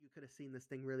could have seen this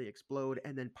thing really explode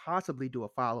and then possibly do a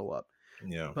follow-up.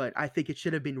 Yeah. But I think it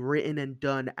should have been written and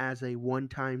done as a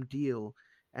one-time deal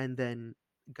and then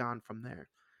gone from there.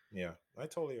 Yeah, I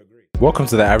totally agree. Welcome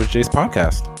to the Average Jays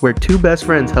podcast, where two best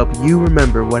friends help you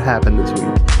remember what happened this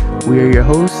week. We are your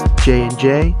hosts, Jay and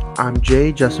Jay. I'm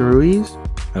Jay, Justin Ruiz.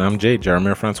 And I'm Jay,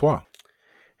 Jeremy Francois.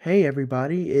 Hey,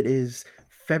 everybody. It is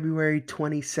February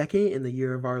 22nd in the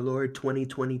year of our Lord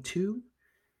 2022.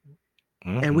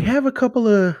 And we have a couple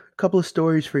of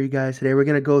stories for you guys today. We're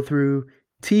going to go through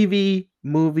TV,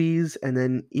 movies, and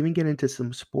then even get into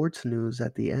some sports news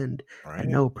at the end. Right. I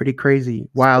know, pretty crazy,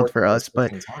 wild for us,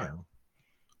 but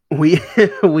we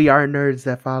are nerds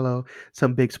that follow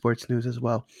some big sports news as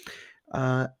well.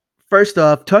 First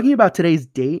off, talking about today's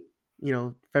date,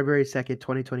 February 2nd,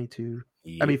 2022.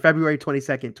 Yeah. I mean, February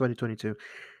 22nd, 2022.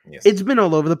 Yes. It's been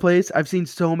all over the place. I've seen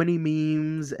so many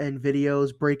memes and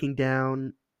videos breaking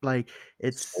down, like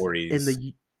it's stories.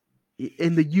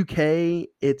 In the UK,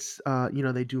 it's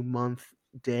they do month,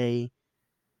 day.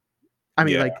 I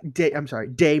mean,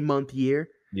 day, month, year.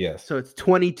 Yes. So it's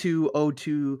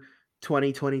 22/02,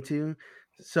 2022.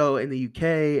 So in the UK,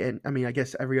 and I mean, I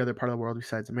guess every other part of the world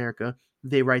besides America,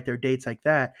 they write their dates like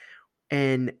that.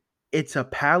 And it's a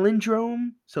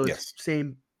palindrome. So it's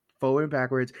same forward and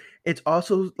backwards. It's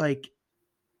also like,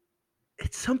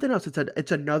 it's something else.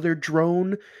 It's another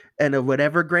drone and a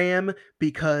whatever gram,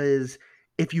 because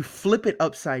if you flip it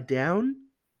upside down,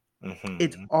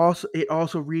 it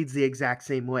also reads the exact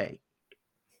same way.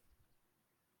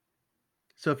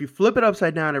 So if you flip it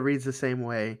upside down, it reads the same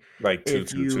way. Like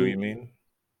 222, you mean?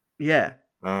 Yeah.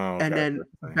 Oh, okay. And then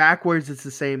backwards, it's the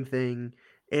same thing.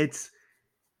 It's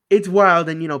wild,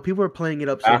 and people are playing it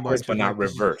up so much, but not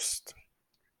reversed.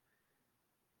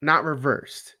 Not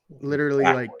reversed. Literally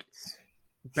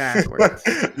backwards.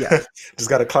 Yes. Just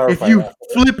got to clarify. If you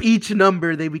flip each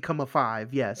number, they become a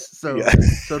 5. Yes. So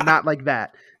so not like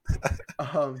that.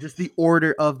 Just the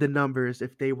order of the numbers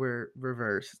if they were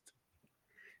reversed.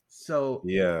 So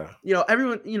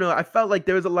everyone, I felt like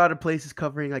there was a lot of places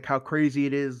covering like how crazy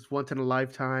it is, once in a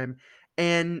lifetime,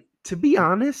 and to be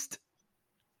honest,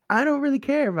 I don't really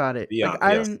care about it. Be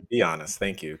honest.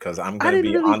 Thank you, because I'm going to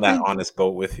be on that honest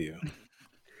boat with you.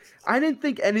 I didn't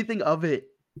think anything of it,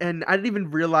 and I didn't even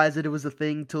realize that it was a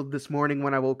thing till this morning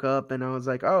when I woke up, and I was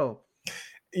like, oh.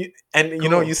 And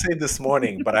cool. You say this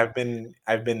morning, but I've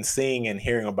been seeing and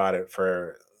hearing about it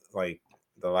for like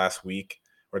the last week,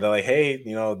 where they're like, hey,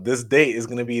 this date is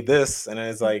going to be this, and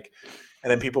it's like,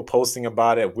 and then people posting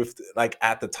about it with like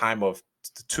at the time of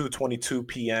 2:22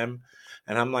 p.m.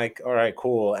 And I'm like, all right,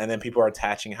 cool. And then people are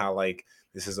attaching how like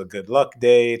this is a good luck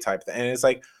day type thing. And it's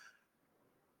like,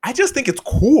 I just think it's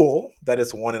cool that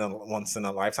it's once in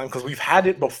a lifetime, because we've had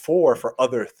it before for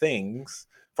other things,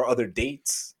 for other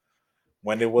dates,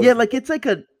 when it was like it's like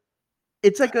a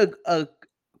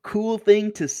cool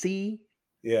thing to see.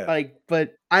 Yeah. Like,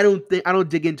 but I don't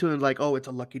dig into it like, oh, it's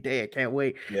a lucky day, I can't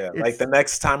wait. Yeah. Like the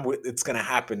next time it's gonna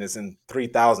happen is in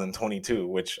 3022,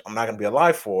 which I'm not gonna be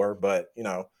alive for, but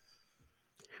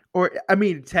Or I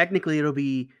mean, technically it'll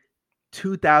be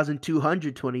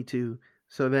 2222.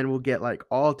 So then we'll get like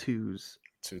all twos.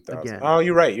 2000. Again. Oh,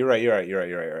 you're right.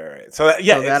 So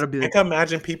that'll be. I can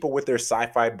imagine people with their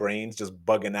sci-fi brains just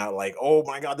bugging out, like, "Oh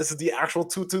my god, this is the actual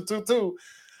 2222."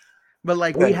 But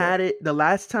like we had it the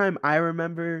last time I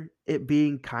remember it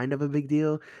being kind of a big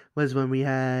deal was when we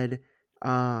had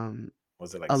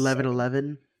was it like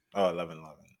 11/11? Oh,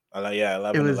 11/11. Yeah,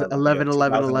 11. It was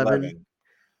 11/11/11.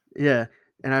 Yeah.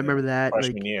 And I remember that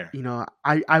freshman year.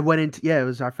 I went into it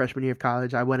was our freshman year of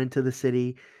college. I went into the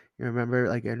city, you remember,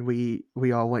 like, and we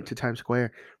all went to Times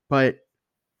Square. But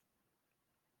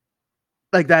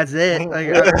like that's it.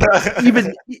 Like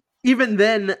even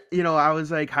then, I was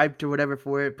like hyped or whatever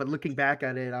for it, but looking back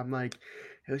at it, I'm like,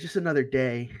 it was just another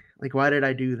day. Like, why did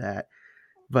I do that?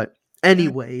 But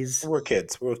anyways, we're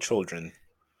kids, we're children.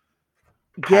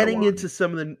 Getting into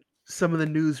some of the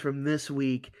news from this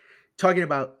week. Talking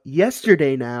about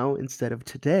yesterday now instead of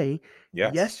today.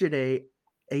 Yes. Yesterday,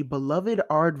 a beloved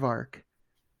aardvark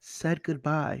said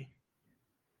goodbye.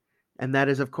 And that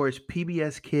is, of course,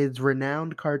 PBS Kids'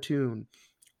 renowned cartoon,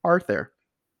 Arthur.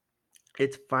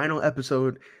 Its final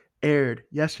episode aired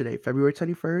yesterday, February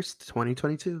 21st,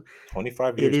 2022.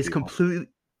 25 years. It is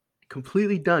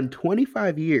completely done.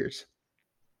 25 years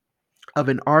of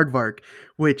an aardvark,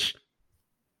 which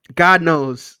God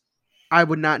knows I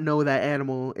would not know that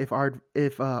animal if Arthur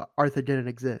didn't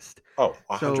exist. Oh,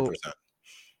 100%.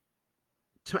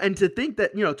 And to think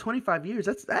that 25 years,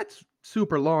 that's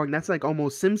super long. That's like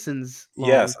almost Simpsons long.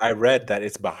 Yes, I read that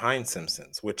it's behind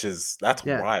Simpsons, that's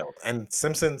wild. And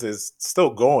Simpsons is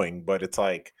still going, but it's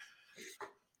like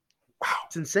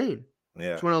It's insane.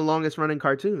 Yeah. It's one of the longest running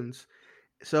cartoons.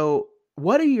 So,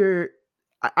 what are your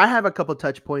I have a couple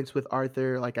touch points with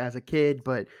Arthur, like, as a kid,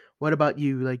 but what about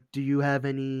you? Like, do you have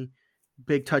any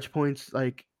big touch points,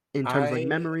 like, in terms of, like, I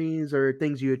memories or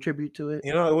things you attribute to it?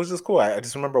 It was just cool. I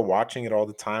just remember watching it all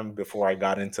the time before I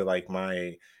got into like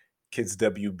my kids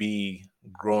WB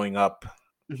growing up,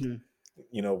 Mhm,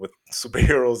 with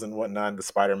superheroes and whatnot, the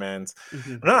Spider-Mans.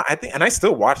 mhm. No, I think, and I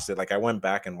still watched it. Like I went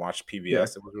back and watched Yeah.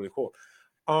 PBS. It was really cool.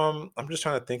 I'm just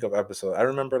trying to think of episode. I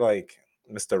remember like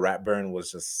Mr. Ratburn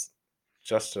was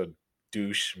just a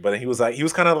douche, but he was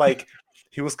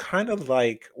kind of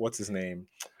like what's his name?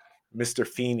 Mr.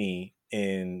 Feeney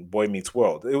in Boy Meets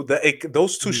World.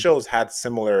 Those two Mhm. shows had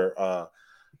similar uh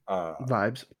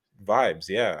Vibes. vibes,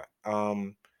 yeah.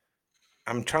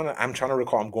 I'm trying to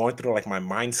recall. I'm going through like my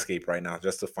mindscape right now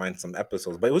just to find some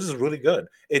episodes, but it was just really good.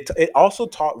 It also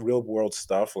taught real world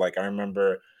stuff. Like I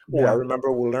Yeah.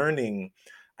 remember learning.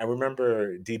 I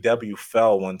remember DW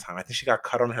fell one time. I think she got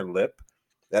cut on her lip.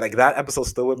 That episode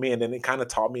still with me, and then it kind of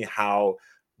taught me how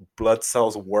blood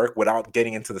cells work without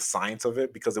getting into the science of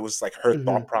it because it was like her Mhm,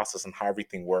 thought process and how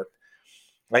everything worked.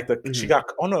 Like the she mhm, got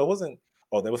oh no, it wasn't.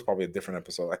 Oh, that was probably a different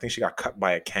episode. I think she got cut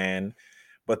by a can,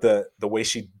 but the way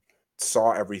she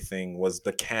saw everything was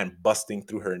the can busting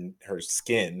through her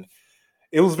skin.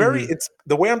 It was very mhm. it's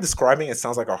the way I'm describing it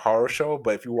sounds like a horror show,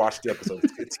 but if you watch the episode,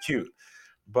 it's cute.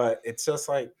 But it's just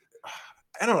like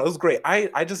I don't know, it was great.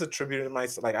 I just attributed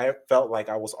myself like I felt like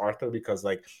I was Arthur because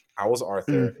like I was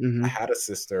Mm, Arthur. I mhm. had a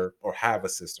sister or have a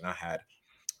sister, not had.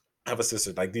 I have a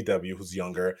sister like DW who's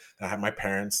younger. And I had my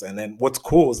parents, and then what's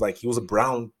cool is like he was a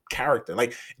brown character.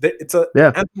 Like it's a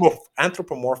Yeah.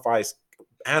 anthropomorphized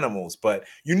animals, but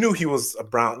you knew he was a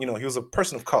brown. He was a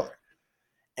person of color,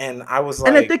 and I was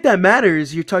And I like, think that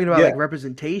matters. You're talking about, yeah, like,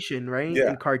 representation, right? yeah,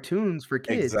 In cartoons for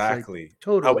kids, like, exactly.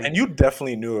 Oh, totally. and you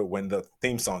definitely knew it when the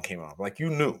theme song came out. Like you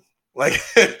knew, like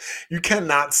you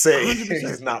cannot say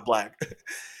he's 100%. not black.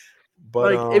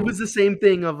 But Like, it was the same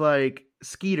thing of, like,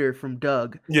 Skeeter from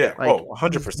Doug. yeah, Like, oh,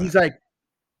 he's, 100%. like,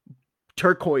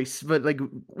 turquoise, but, like,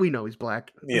 we know he's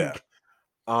black. Yeah.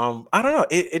 I don't know.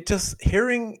 It just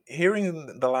hearing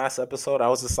the last episode, I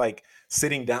was just like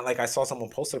sitting down, like I saw someone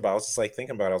posted about it, I was just like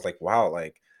thinking about it. I was like, wow,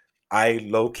 like I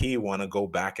low key want to go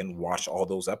back and watch all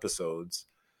those episodes.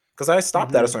 Because I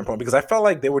stopped at a Mhm. certain point because I felt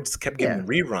like they were just kept Yeah. giving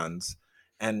reruns.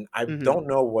 And I Mhm. don't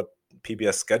know what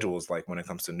PBS schedule is like when it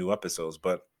comes to new episodes,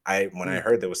 but when I Mm.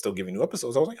 heard they were still giving new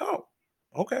episodes, I was like, oh,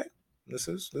 okay. This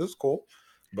is cool.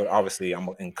 But obviously I'm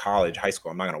in college, high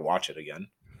school, I'm not gonna watch it again.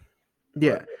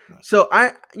 But Yeah. So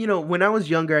when I was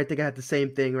younger, I think I had the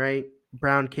same thing, right?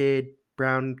 Brown kid,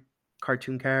 brown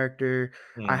cartoon character.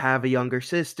 I mm, have a younger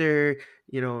sister,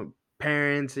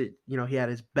 parents, he had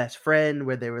his best friend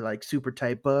where they were like super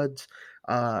tight buds.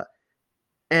 Uh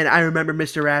and I remember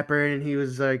Mr. Rapper and he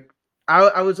was like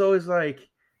I was always like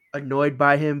annoyed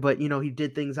by him, but he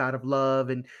did things out of love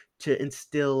and to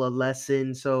instill a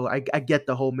lesson. So I get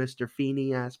the whole Mr.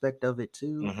 Feeney aspect of it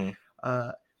too. mhm.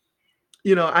 Uh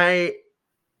you know,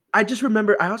 I just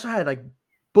remember I also had, like,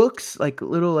 books, like,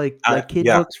 little, like,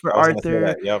 kid Yeah, books for I was gonna say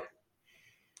that, Arthur. yep.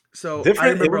 So, I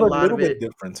Different it remember was a a lot little of bit it.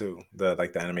 different too, the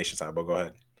animation style, but go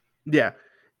ahead. Yeah.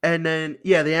 And then,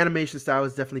 yeah, the animation style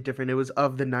was definitely different. It was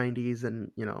of the '90s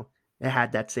and, it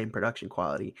had that same production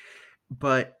quality.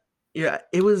 But, yeah,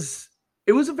 it was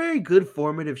a very good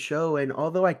formative show, and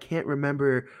although I can't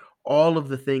remember all of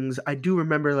the things, I do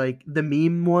remember, like, the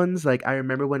meme ones. Like, I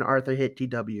remember when Arthur hit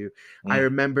DW. I Mm,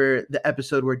 remember the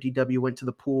episode where DW went to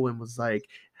the pool and was, like,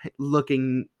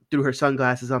 looking through her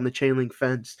sunglasses on the chain link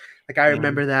fence. Like, I mhm.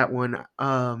 remember that one.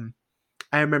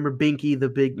 I remember Binky, the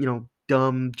big,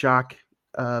 dumb jock,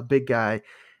 big guy,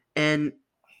 and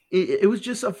it was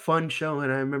just a fun show,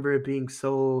 and I remember it being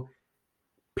so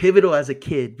pivotal as a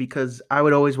kid because I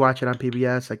would always watch it on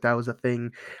PBS, like, that was a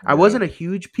thing. I Yeah, wasn't a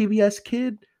huge PBS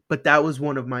kid, but that was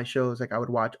one of my shows, like, I would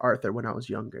watch Arthur when I was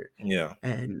younger, yeah,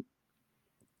 and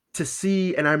to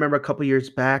see and I remember a couple years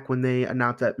back when they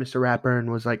announced that Mr.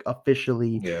 Ratburn was, like,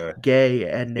 officially yeah, gay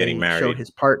and getting they showed married. his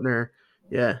partner.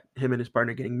 Yeah, him and his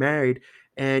partner getting married,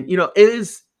 and, it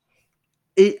is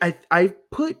I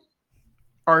put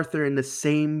Arthur in the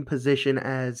same position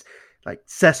as like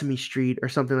Sesame Street or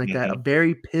something like that, a Mhm.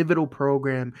 very pivotal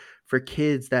program for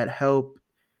kids that help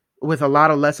with a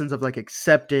lot of lessons of like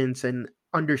acceptance and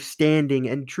understanding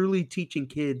and truly teaching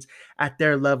kids at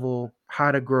their level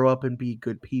how to grow up and be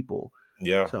good people.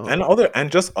 Yeah, So,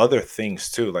 and just other things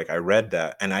too, like, I read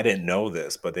that, and I didn't know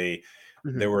this, but there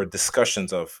mhm, were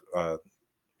discussions of,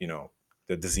 you know,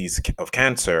 the disease of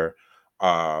cancer,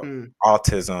 uh, Mm.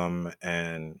 autism,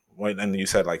 and you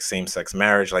said like same sex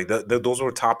marriage. Like those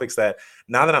were topics that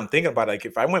now that I'm thinking about it, like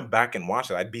if I went back and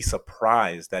watched it, I'd be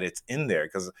surprised that it's in there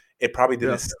because it probably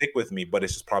didn't Yeah. stick with me, but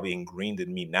it's just probably ingrained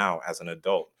in me now as an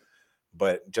adult.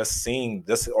 But just seeing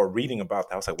this or reading about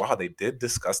that, I was like, wow, they did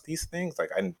discuss these things.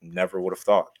 Like I never would have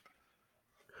thought.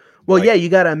 But Well, like, yeah, you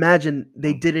got to imagine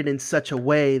they mm, did it in such a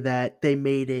way that they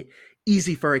made it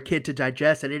easy for a kid to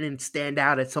digest and it didn't stand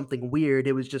out as something weird.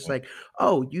 It was just mm, like,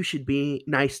 oh, you should be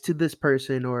nice to this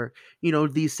person, or,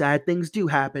 these sad things do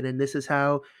happen. And this is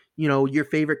how, your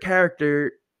favorite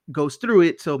character goes through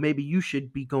it. So maybe you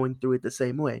should be going through it the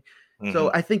same way. So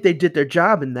mhm. I think they did their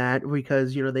job in that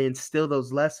because, they instill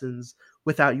those lessons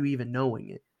without you even knowing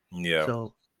it. Yeah.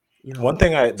 So, One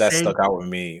thing that saying, stuck out with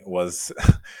me was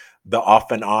the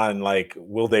off and on, like,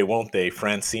 will they, won't they,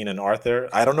 Francine and Arthur.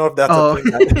 I don't know if that's a oh,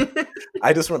 thing.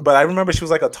 I just, but I remember she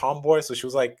was like a tomboy, so she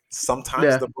was like sometimes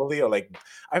yeah. the bully, or like,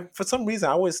 for some reason,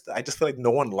 I just feel like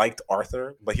no one liked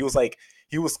Arthur, but he was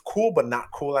cool, but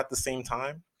not cool at the same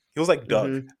time. He was like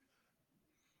Doug. Hmm.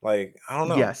 Like, I don't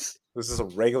know. Yes. This is a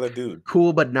regular dude.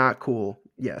 Cool, but not cool.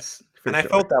 Yes, for And I sure.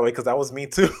 felt that way because that was me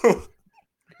too.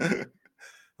 I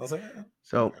was like,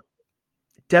 So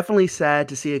definitely sad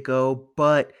to see it go,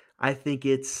 but I think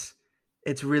it's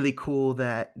really cool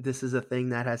that this is a thing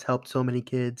that has helped so many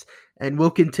kids and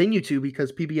will continue to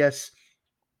because PBS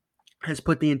has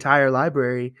put the entire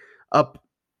library up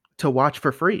to watch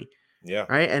for free, yeah.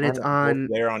 right? And it's And both on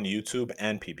there on YouTube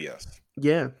and PBS.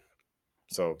 yeah,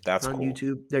 So it's that's on cool.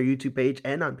 YouTube, their YouTube page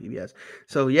and on PBS.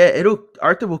 So yeah, it'll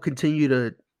Arthur will continue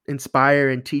to inspire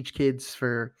and teach kids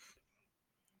for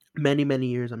many, many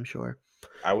years, I'm sure.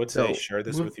 I would say So share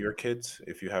this move with your kids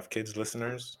if you have kids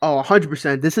listeners. Oh,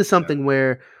 100%. This is something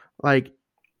where, like,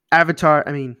 Avatar,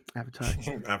 Avatar.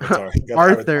 You got the Avatar.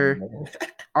 Arthur,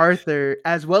 Arthur,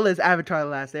 as well as Avatar: The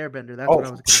Last Airbender. That's Oh, what I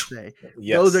was gonna say.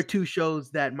 Those are yes. two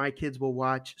shows that my kids will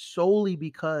watch solely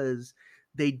because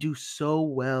they do so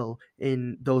well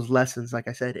in those lessons. Like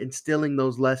I said, instilling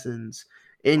those lessons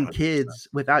in 100%. kids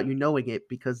without you knowing it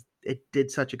because it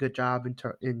did such a good job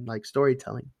in like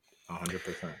storytelling.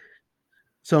 100%.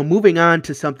 So moving on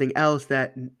to something else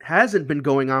that hasn't been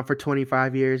going on for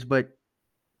 25 years, but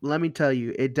let me tell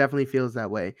you, it definitely feels that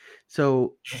way.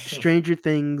 So Stranger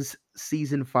Things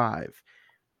season 5,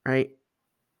 right?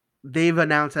 They've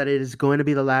announced that it is going to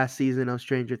be the last season of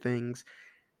Stranger Things.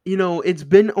 It's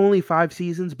been only 5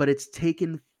 seasons, but it's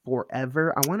taken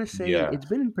forever. I want to say Yeah. it's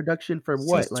been in production for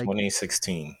what? Since Like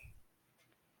 2016.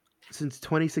 since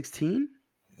 2016?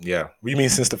 Yeah. You mean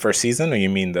since the first season, or you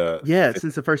mean the Yeah, fifth?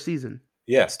 since the first season.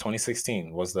 Yes,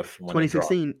 2016 was when it dropped.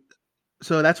 2016.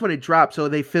 So that's when it dropped. So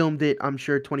they filmed it, I'm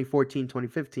sure 2014,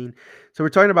 2015. So we're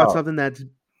talking about Oh, something that's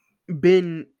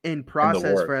been in in the process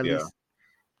for works. at Yeah. least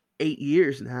 8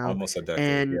 years now, Almost a decade.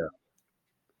 and Yeah.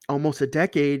 almost a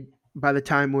decade by the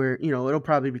time it'll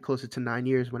probably be closer to 9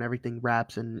 years when everything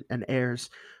wraps and airs.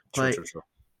 True, But true, true.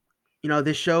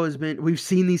 this show we've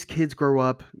seen these kids grow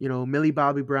up. Millie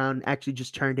Bobby Brown actually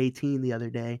just turned 18 the other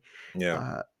day, Yeah.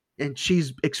 uh, and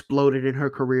she's exploded in her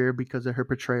career because of her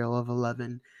portrayal of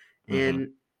 11. Hmm.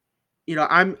 And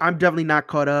I'm definitely not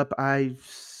caught up. I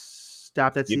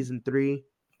stopped at You, season 3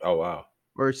 oh, wow.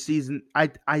 or season.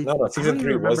 I No, no, I don't season even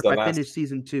three was remember the if I last. finished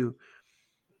season 2.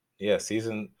 Yeah,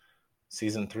 season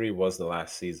three was the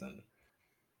last season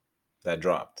that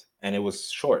dropped, and it was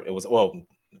short. It was, well,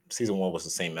 season one was the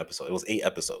same episode. It was 8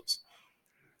 episodes.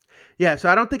 Yeah, so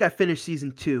I don't think I finished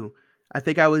season 2. I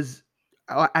think I was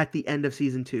at the end of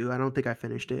season 2. I don't think I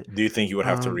finished it. Do you think you would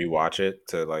have to Um, rewatch it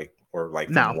to like, or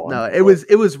like from no, one, no, it or? was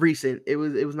it was recent. It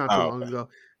was not too Oh, long okay, ago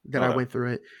that I okay. went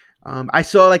through it. I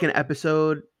saw like an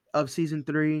episode of season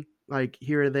 3, like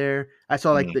here or there. I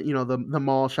saw like Mm-hmm. the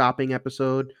mall shopping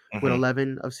episode with Mm-hmm.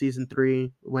 11 of season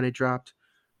 3 when it dropped.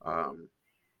 Um,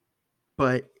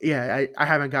 but yeah, I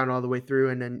haven't gotten all the way through,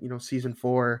 and then season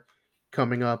 4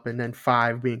 coming up, and then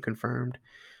 5 being confirmed.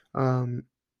 Um,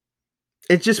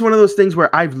 it's just one of those things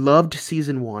where I've loved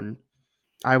season 1.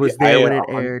 I Yeah, was there when it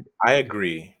aired. I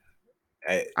agree.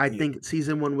 I think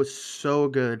season 1 was so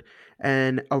good.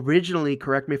 And originally,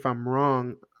 correct me if I'm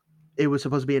wrong, it was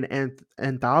supposed to be an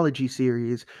anthology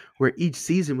series where each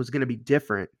season was going to be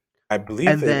different. I believe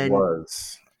And it then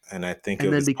was, and I think and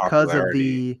it then was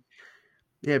popularity.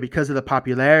 because of the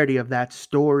popularity of that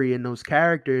story and those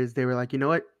characters, they were like, "You know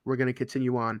what? We're going to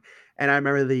continue on." And I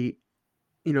remember the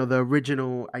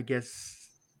original, I guess,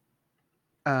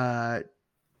 uh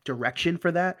direction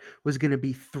for that was going to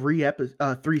be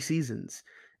 3 seasons,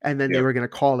 and then they Yeah, were going to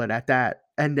call it at that.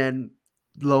 And then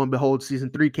lo and behold, season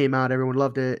 3 came out, everyone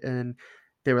loved it, and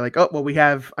they were like, oh well, we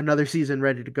have another season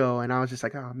ready to go. And I was just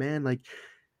like, oh man, like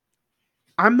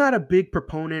I'm not a big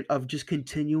proponent of just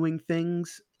continuing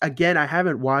things. Again, I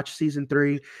haven't watched season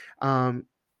 3.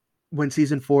 When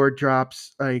season 4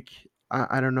 drops, like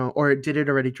I don't know, or did it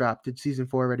already drop? Did season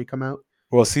 4 already come out?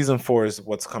 Well, season 4 is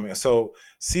what's coming. So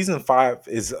season 5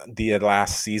 is the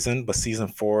last season, but season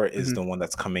 4 is Mhm. the one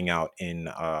that's coming out in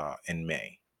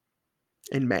May.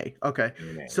 In May. Okay.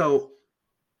 In May, yeah.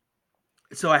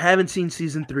 So I haven't seen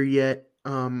season 3 yet.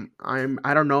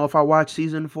 I don't know if I'll watch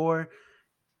season 4.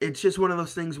 It's just one of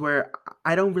those things where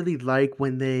I don't really like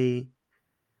when they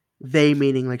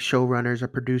meaning like showrunners or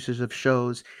producers of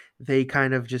shows, they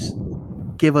kind of just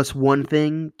give us one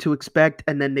thing to expect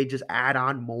and then they just add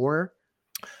on more.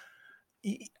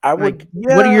 I Like, would,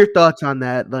 what are yeah. your thoughts on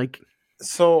that? Like,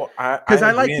 So I because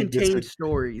I like agree and contained disagree.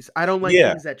 stories. I don't like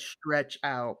Yeah, things that stretch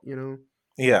out, you know?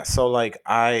 yeah. So like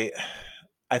I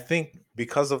think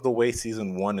because of the way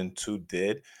season 1 and 2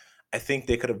 did, I think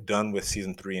they could have done with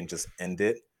season 3 and just end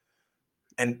it.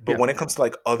 And but Yeah. when it comes to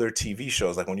like other TV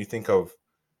shows, like when you think of,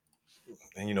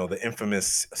 the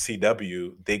infamous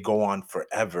CW, they go on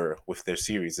forever with their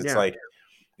series. It's Yeah. like,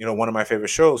 one of my favorite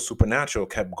shows, Supernatural,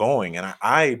 kept going, and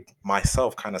I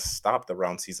myself kind of stopped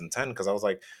around season 10 because I was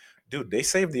like, dude, they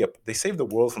saved the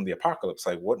world from the apocalypse.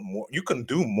 Like, what more? You can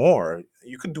do more.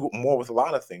 You can do more with a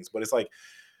lot of things, but it's like,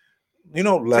 It's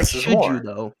like, less is should you more.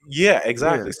 though? Yeah, Yeah.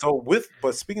 exactly.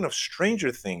 But speaking of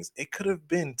Stranger Things, it could have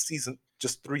been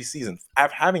just 3 seasons.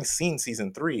 Having seen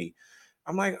season 3,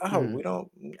 I'm like, oh, Mhm. we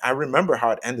don't. I remember how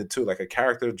it ended too. Like a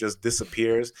character just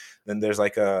disappears, then there's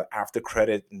like a after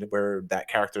credit where that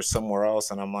character's somewhere else,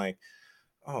 and I'm like,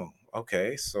 oh,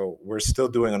 okay, so we're still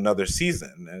doing another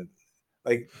season. And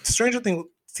like Stranger Things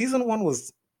season 1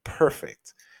 was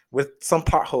perfect with some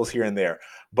plot holes here and there,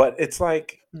 but it's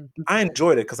like Mhm. I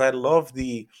enjoyed it because I love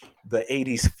the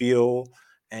 80s feel,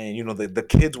 and the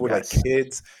kids were like Yes.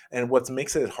 kids. And what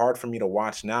makes it hard for me to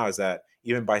watch now is that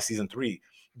even by season 3,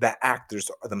 the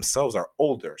actors themselves are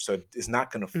older, so it's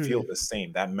not going to feel Mhm. the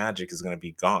same. That magic is going to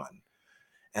be gone,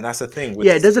 and that's the thing with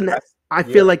Yeah, it doesn't I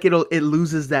yeah, feel like it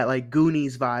loses that, like,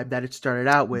 Goonies vibe that it started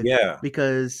out with yeah,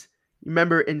 because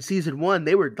remember in season 1,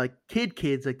 they were, like,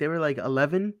 kids, like, they were, like,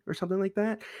 11 or something like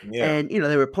that, yeah, and,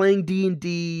 they were playing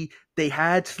D&D, they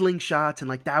had slingshots, and,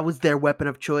 like, that was their weapon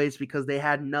of choice because they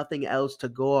had nothing else to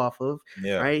go off of,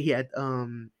 yeah, right? He had,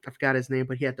 I forgot his name,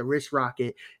 but he had the wrist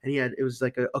rocket, and it was,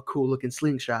 like, a cool looking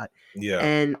slingshot, yeah.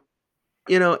 and,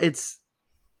 it's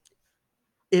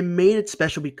it made it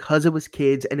special because it was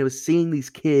kids and it was seeing these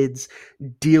kids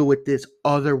deal with this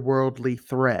otherworldly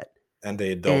threat. And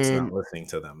the adults not And listening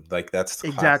to them. Like, that's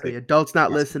exactly, classic adults not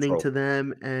classic listening trope. to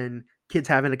them and kids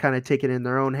having to kind of take it in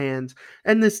their own hands.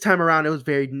 And this time around, it was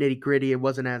very nitty gritty. It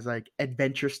wasn't as like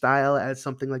adventure style as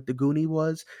something like the Goonie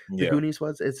was. The Yeah. Goonies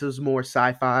was. It was more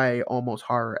sci-fi, almost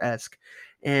horror esque,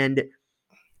 and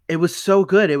it was so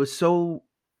good. It was so.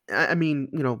 I mean,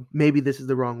 maybe this is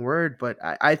the wrong word, but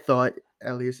I thought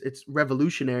at least it's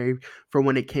revolutionary for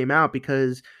when it came out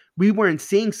because we weren't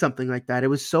seeing something like that. It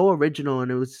was so original,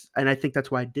 and I think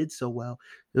that's why it did so well.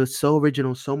 It was so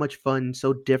original, so much fun,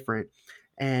 so different,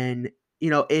 and it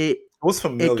It was it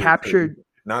familiar too. captured.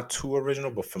 Not too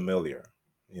original, but familiar.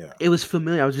 Yeah. It was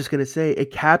familiar. I was just gonna say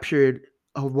it captured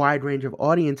a wide range of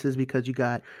audiences because you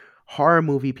got horror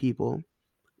movie people,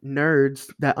 nerds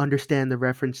that understand the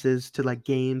references to like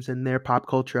games and their pop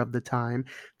culture of the time.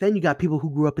 Then you got people who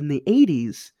grew up in the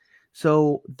 80s.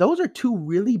 So those are two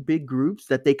really big groups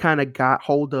that they kind of got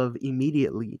hold of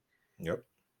immediately. Yep.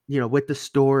 With the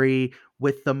story,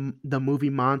 with the movie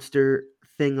monster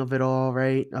thing of it all,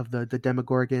 right? Of the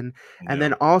Demogorgon. And Yeah.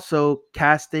 then also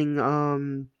casting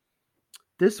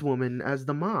this woman as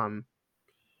the mom.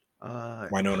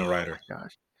 Winona Oh Ryder. my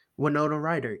gosh, Winona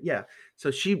Ryder. Yeah,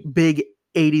 so she big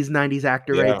 80s 90s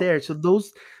actor right Yeah. there. So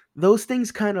those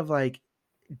things kind of like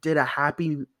did a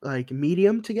happy like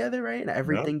medium together, right? And Yeah.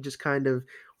 everything just kind of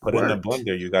Put it in a worked.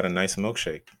 blender, you got a nice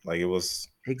milkshake. Like, it was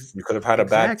Ex- you could have had a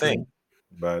bad thing,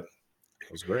 exactly. but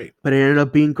it was great. But it ended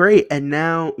up being great. And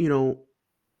now,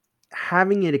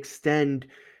 having it extend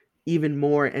even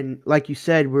more and like you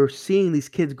said, we're seeing these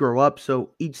kids grow up.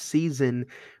 So each season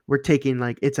we're taking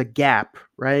like it's a gap,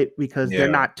 right? Because they're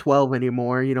Yeah. not 12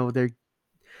 anymore. They're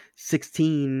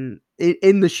 16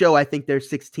 in the show. I think they're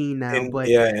 16 now, In but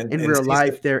yeah, in in real season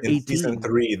life they're in season 18.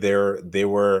 3, they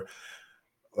were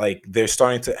like, they're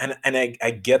starting to, and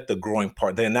I get the growing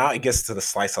part. Then now it gets to the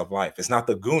slice of life. It's not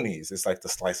the Goonies, it's like the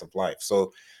slice of life.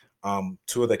 So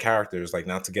two of the characters, like,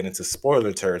 not to get into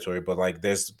spoiler territory, but like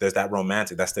there's that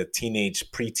romantic, that's the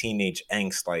pre-teenage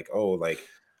angst, like, oh, like,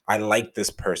 I like this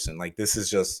person. Like, this is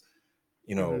just,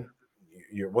 you know, Mhm.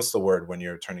 you're, what's the word when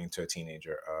you're turning into a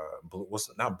teenager? What's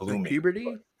not Like blooming,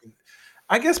 puberty. but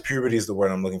I guess puberty is the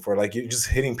word I'm looking for. Like you're just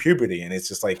hitting puberty, and it's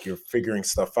just like you're figuring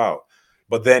stuff out.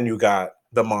 But then you got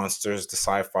the monsters, the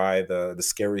sci-fi, the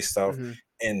scary stuff, Mm-hmm.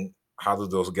 and how do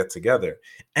those get together?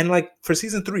 And like for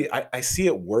season 3, I see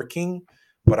it working,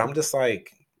 but I'm just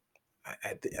like,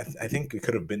 I think it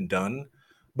could have been done.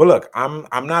 But look, I'm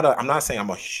not saying I'm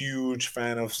a huge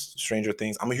fan of Stranger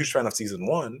Things. I'm a huge fan of season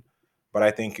 1, but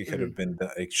I think it could Mm-hmm. have been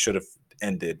it should have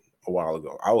ended a while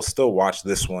ago. I will still watch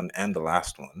this one and the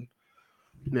last one.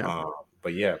 Yeah. Uh,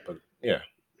 but yeah,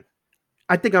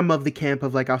 I think I'm of the camp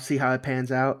of like I'll see how it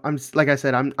pans out. Like I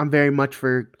said, I'm very much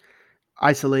for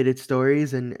isolated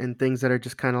stories and things that are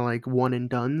just kind of like one and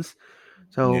dones.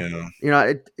 So,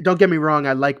 yeah, don't get me wrong,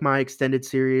 I like my extended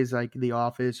series like The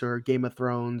Office or Game of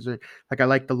Thrones, or like I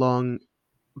like the long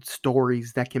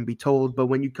stories that can be told, but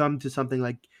when you come to something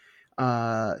like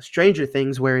Stranger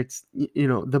Things, where it's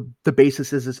the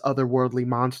basis is this otherworldly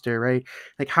monster, right?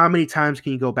 Like how many times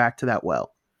can you go back to that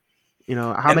well?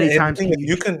 How many and the times thing can is,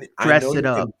 you you can. I know dress it you can.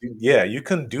 up? Yeah, you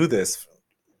can do this.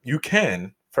 You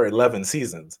can for 11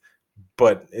 seasons,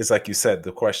 but it's like you said.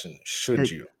 The question: should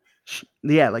Like, you?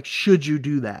 yeah, like should you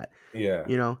do that? Yeah,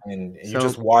 You know, and you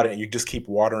just so water. You just keep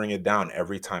watering it down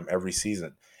every time, every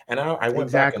season. And I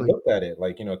went back and exactly. looked at it.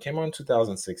 Like it came out in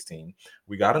 2016.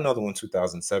 We got another one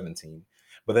 2017.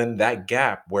 But then that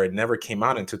gap where it never came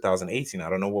out in 2018, I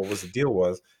don't know what was the deal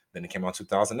was. Then it came out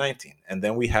 2019, and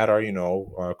then we had our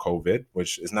COVID,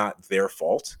 which is not their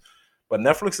fault. But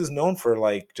Netflix is known for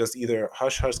like just either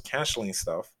hush hush canceling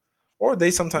stuff, or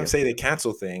they sometimes Yep. say they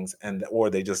cancel things, and or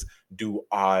they just do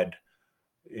odd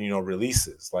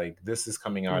releases. Like this is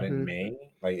coming out in Hmm. May.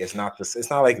 Like it's not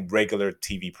like regular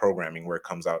TV programming where it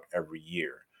comes out every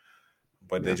year,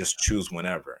 but they Yeah. just choose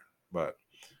whenever. But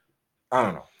I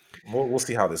don't know. We'll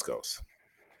see how this goes.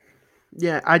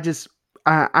 Yeah. I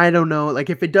don't know. Like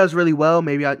if it does really well,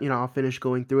 maybe I'll finish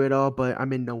going through it all, but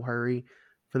I'm in no hurry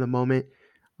for the moment.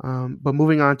 But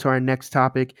moving on to our next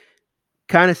topic,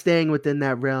 kind of staying within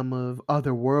that realm of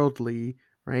otherworldly,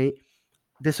 right?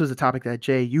 This was a topic that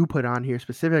Jay you put on here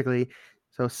specifically.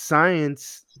 So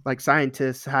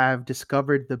scientists have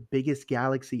discovered the biggest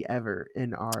galaxy ever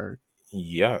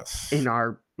Yes. in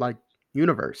our like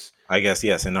universe. I guess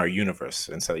yes, in our universe.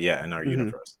 And so yeah, in our Hmm.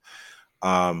 universe.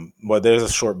 But there's a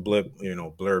short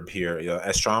blurb here.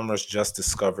 Astronomers just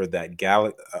discovered that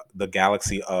the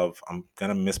galaxy of, I'm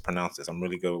gonna mispronounce this. I'm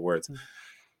really good with words.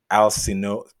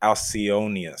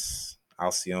 Alcyonius.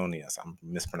 I'm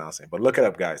mispronouncing, but look it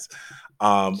up, guys.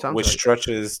 Sounds Which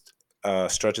right.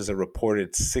 stretches a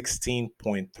reported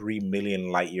 16.3 million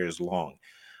light years long.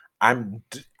 I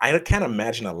can't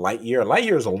imagine a light year. A light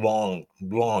year is a long,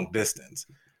 long distance,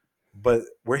 but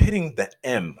we're hitting the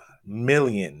M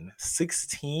million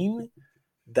 16.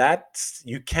 That's,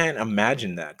 you can't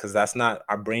imagine that because that's not,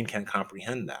 our brain can't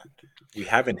comprehend that. We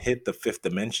haven't hit the fifth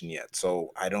dimension yet,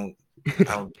 so I don't.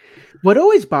 What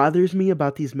always bothers me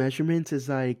about these measurements is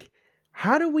like,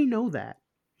 how do we know that?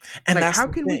 And Like, that's how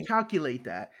the can we thing. calculate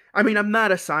that? I mean, I'm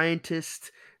not a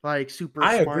scientist, like super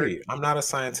I smart agree. I'm not a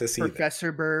scientist either.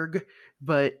 Professor Berg,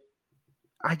 but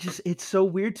it's so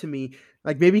weird to me.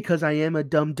 Like maybe because I am a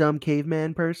dumb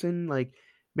caveman person, like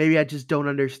maybe I just don't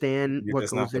understand You're what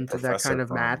just not goes the into that kind professor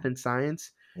of math from, and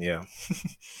science. yeah.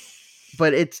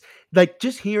 But it's like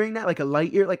just hearing that, like a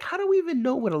light year, like how do we even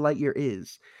know what a light year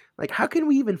is? Like how can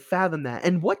we even fathom that?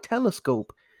 And what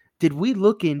telescope did we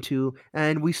look into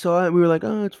and we saw it and we were like,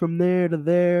 oh, it's from there to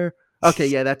there. Okay,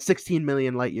 yeah, that's 16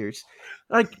 million light years.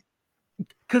 Like,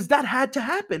 because that had to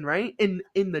happen, right? In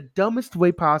the dumbest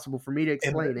way possible for me to And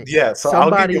explain it. yeah, so I'll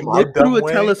give Somebody you my looked through dumb a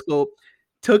way. telescope,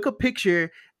 took a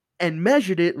picture, and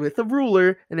measured it with a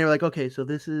ruler, and they were like, okay, so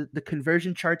this is the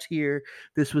conversion charts here.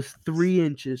 This was 3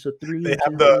 inches, so three They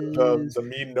have inches is the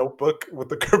mean notebook with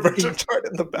the conversion chart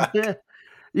in the back. yeah,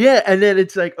 yeah, and then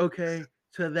it's like, okay,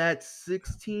 so that's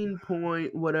 16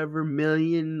 point whatever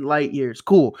million light years.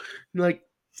 Cool. Like,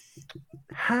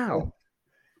 how?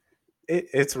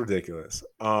 It's ridiculous.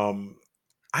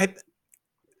 I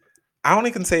I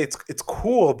only can say it's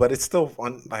cool, but it's still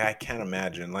fun. Like I can't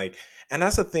imagine. Like, and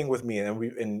that's the thing with me.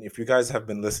 And if you guys have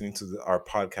been listening to our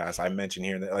podcast, I mentioned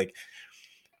here that like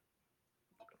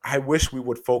I wish we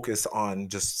would focus on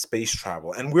just space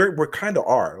travel, and we're kind of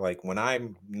are. Like when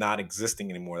I'm not existing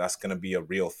anymore, that's going to be a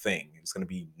real thing. It's going to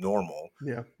be normal.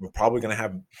 Yeah. We're probably going to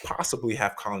have possibly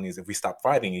have colonies if we stop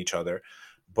fighting each other,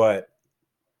 but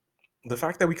the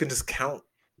fact that we can just count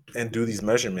and do these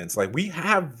measurements, like we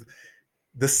have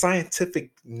the scientific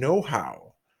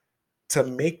know-how to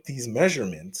make these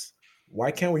measurements. Why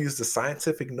can't we use the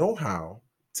scientific know-how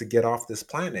to get off this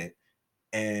planet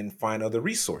and find other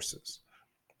resources?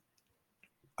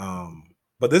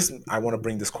 But this, I want to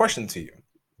bring this question to you.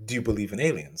 do you believe in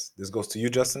aliens? This goes to you,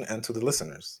 Justin, and to the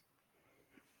listeners.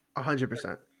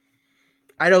 100%.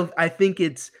 I think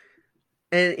it's,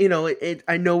 and you know,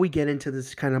 I know we get into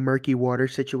this kind of murky water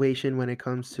situation when it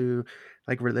comes to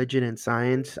like religion and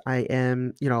science.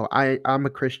 I'm a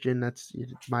Christian. That's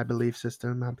my belief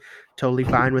system. I'm totally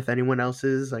fine with anyone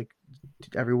else's. Like,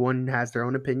 everyone has their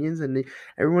own opinions, and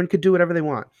everyone could do whatever they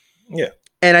want. Yeah.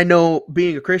 And I know,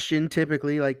 being a Christian,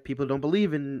 typically, like, people don't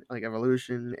believe in like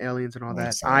evolution, aliens, and all that.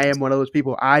 I Science. am one of those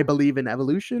people. I believe in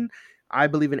evolution. I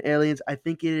believe in aliens. I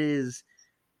think it is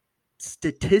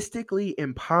statistically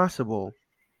impossible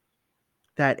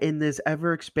that in this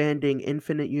ever expanding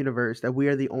infinite universe that we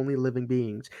are the only living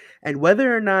beings. And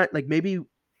whether or not, like, maybe,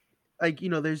 like,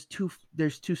 there's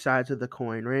two sides of the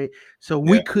coin, right? So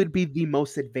we Yeah. could be the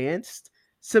most advanced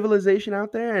civilization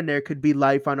out there, and there could be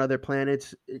life on other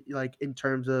planets, like, in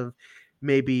terms of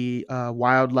maybe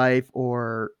wildlife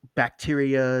or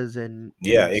bacterias and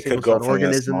Yeah, it could single go celled from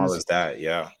as small organisms. as that.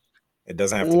 Yeah. It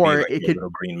doesn't have to be Or like it your could, little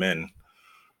green men.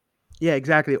 yeah,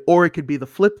 exactly. Or it could be the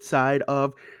flip side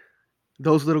of,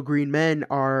 those little green men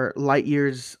are light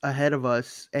years ahead of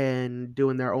us and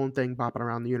doing their own thing, bopping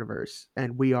around the universe,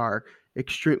 and we are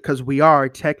extreme, because we are,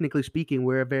 technically speaking,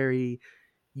 we're a very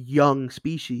young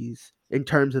species in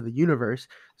terms of the universe.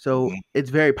 So Mhm. it's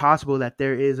very possible that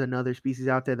there is another species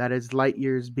out there that is light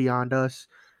years beyond us,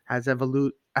 has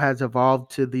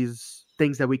evolved to these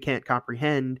things that we can't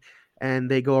comprehend,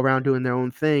 and they go around doing their own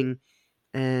thing,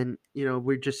 and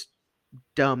we're just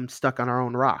dumb, stuck on our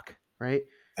own rock, right?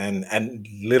 And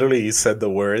literally you said the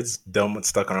words dumb and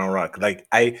stuck on a rock. Like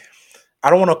I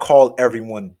don't want to call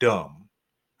everyone dumb.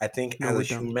 I think No, as a we're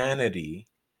dumb. humanity,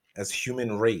 as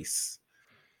human race,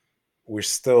 we're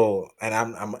still, and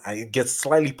I get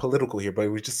slightly political here,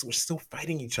 but we're still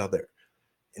fighting each other.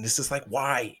 And it's just like,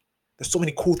 why? There's so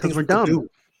many cool Because things we're we could dumb. do.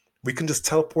 We can just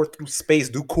teleport through space,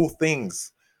 do cool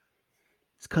things.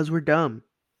 It's because we're dumb.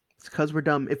 It's because we're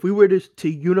dumb. If we were to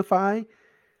unify,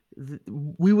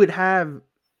 we would have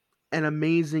an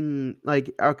amazing, like,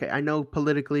 okay, I know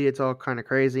politically it's all kind of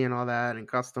crazy and all that, and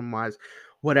custom wise,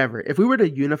 whatever. If we were to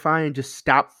unify and just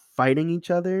stop fighting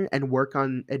each other and work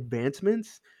on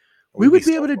advancements, we We'd be would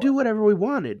be so able to far. do whatever we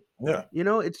wanted. Yeah.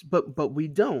 It's, but we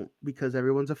don't, because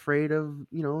everyone's afraid of,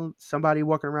 somebody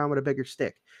walking around with a bigger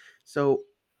stick. So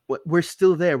we're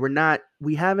still there.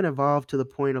 We haven't evolved to the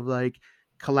point of like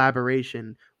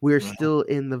collaboration. We're Mhm. still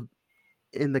in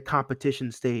the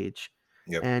competition stage.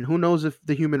 Yep. And who knows if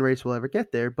the human race will ever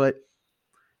get there, but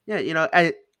yeah,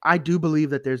 I do believe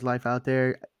that there's life out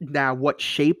there. Now, what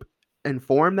shape and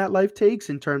form that life takes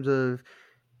in terms of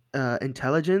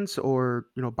intelligence or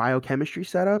biochemistry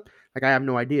setup, like, I have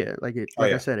no idea. Oh Like I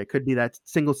yeah. said, it could be that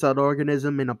single celled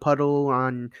organism in a puddle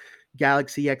on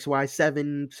Galaxy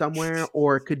XY7 somewhere,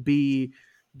 or it could be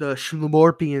the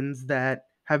Schlumorpians that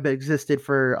have existed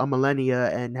for a millennia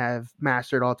and have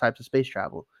mastered all types of space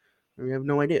travel. We have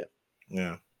no idea.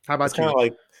 Yeah. How It's about kind of you?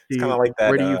 like Do it's kind of you like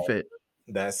Where that. do you fit?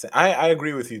 That's I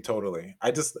agree with you totally.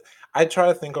 I try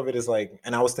to think of it as like,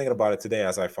 and I was thinking about it today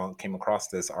as I found came across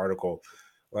this article.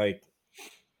 Like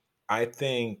I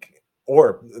think,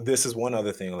 or this is one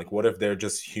other thing. Like, what if they're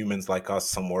just humans like us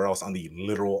somewhere else on the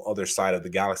literal other side of the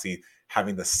galaxy,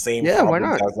 having the same Yeah, why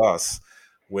problems not? as us?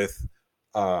 With,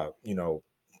 you know,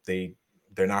 they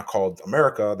they're not called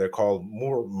America. They're called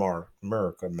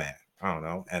America, man. I don't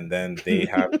know. And then they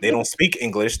don't speak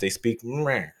English. They speak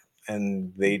meh,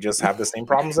 and they just have the same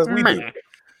problems as we do. Meh.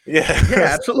 Yeah.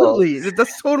 Yeah, So, absolutely.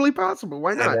 That's totally possible.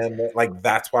 Why and not? then like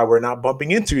that's why we're not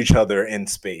bumping into each other in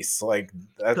space. Like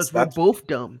Because we're that's both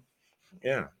dumb.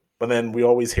 yeah. But then we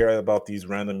always hear about these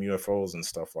random UFOs and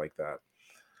stuff like that.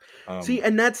 See, Um,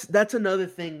 and that's another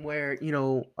thing where,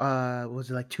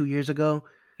 was it like 2 years ago?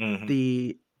 mhm.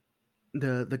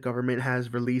 The government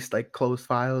has released like closed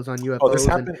files on Oh, this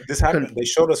UFOs and happened. This con- happened. They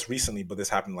showed us recently, but this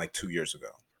happened like 2 years ago,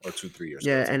 or 2, 3 years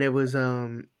ago. yeah, and it was,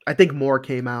 I think more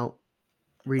came out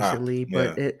Ah, recently,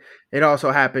 but yeah. it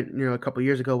also happened, a couple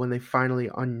years ago when they finally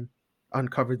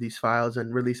uncovered these files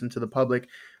and released them to the public,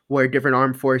 where different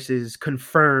armed forces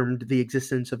confirmed the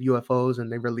existence of UFOs,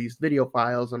 and they released video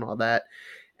files and all that.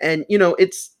 And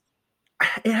it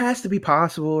has to be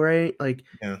possible, right? Like,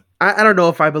 Yeah. I don't know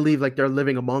if I believe like they're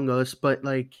living among us, but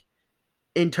like,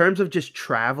 in terms of just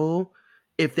travel,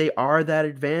 if they are that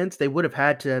advanced, they would have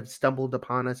had to have stumbled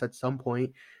upon us at some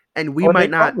point, and we Oh, they might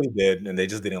not. probably did, and they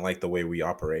just didn't like the way we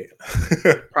operate.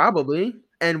 Probably,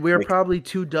 and we're Like probably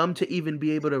too dumb to even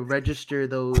be able to register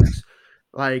those,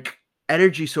 like,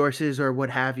 energy sources or what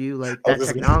have you, like I was that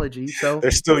just gonna, technology. So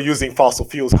they're still using fossil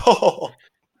fuels.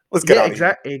 Let's get yeah, out of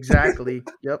here. exactly.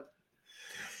 Yep.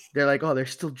 They're like, oh, they're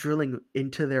still drilling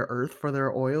into their earth for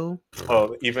their oil.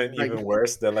 Oh, even Like, even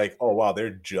worse, they're like, oh wow, they're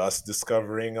just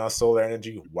discovering solar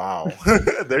energy. Wow,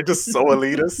 they're just so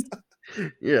elitist.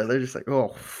 yeah, they're just like,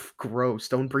 oh, gross.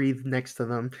 Don't breathe next to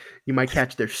them. You might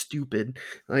catch their stupid.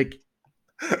 Like,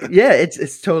 yeah,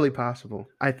 it's totally possible.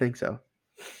 I think so.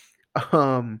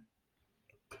 Um,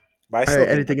 But I all still right, think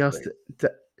anything that's else?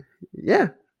 great Yeah,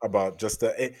 about just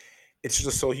it's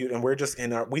just so huge, and we're just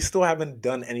in our. We still haven't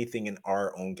done anything in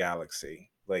our own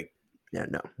galaxy. Like yeah,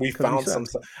 no, we because we found some.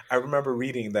 suck. I remember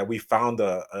reading that we found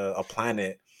a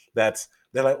planet that's.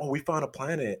 They're like, oh, we found a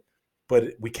planet,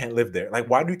 but we can't live there. Like,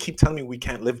 why do you keep telling me we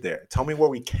can't live there? Tell me where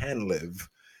we can live.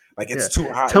 Like, it's Yeah,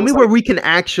 too hot. It tell me was where like, we can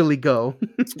actually go.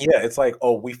 yeah, it's like,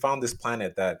 oh, we found this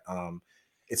planet that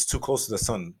it's too close to the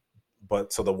sun,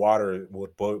 but so the water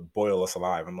would boil us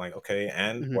alive. I'm like, okay,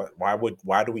 and Mhm. what?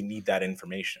 Why do we need that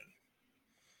information?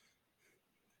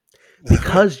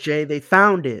 Because Jay, they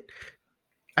found it.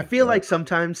 I Like, feel yeah, like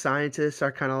sometimes scientists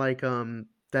are kind of like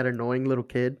that annoying little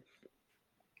kid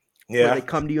when they yeah,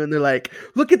 come to you and they're like,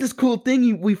 "Look at this cool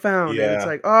thing we found," and it's yeah.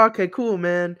 like, "Oh, okay, cool,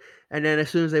 man." And then as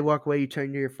soon as they walk away, you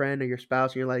turn to your friend or your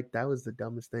spouse, and you're like, "That was the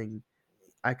dumbest thing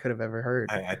I could have ever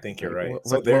heard." I think you're Like, right. what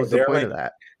So what what was the they're point of like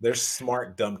that? they're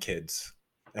smart dumb kids,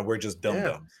 and we're just dumb Yeah.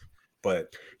 dumbs.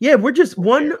 But Yeah, we're just we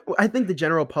don't care. one. I think the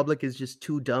general public is just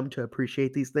too dumb to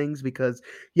appreciate these things because,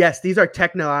 yes, these are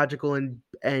technological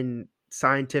and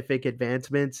scientific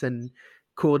advancements and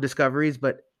cool discoveries,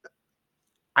 but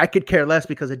I could care less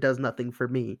because it does nothing for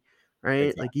me,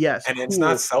 right? Like, Exactly, yes, and it's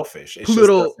not cool, selfish. It just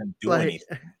Pluto, doesn't do like,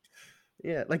 anything.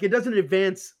 yeah, like it doesn't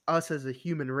advance us as a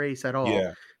human race at all.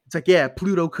 Yeah, It's like, yeah,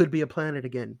 Pluto could be a planet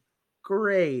again.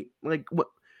 Great. Like, what?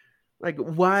 Like,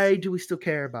 why do we still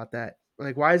care about that?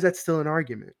 Like, why is that still an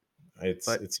argument? But it's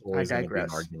I always going to be an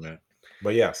digress. argument.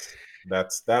 But yes,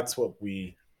 that's what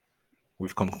we've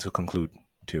come to conclude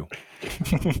too.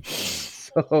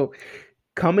 So,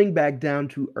 coming back down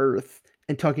to Earth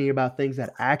and talking about things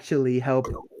that actually help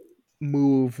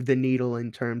move the needle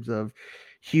in terms of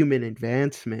human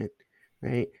advancement,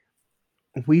 right?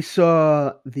 We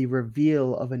saw the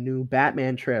reveal of a new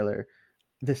Batman trailer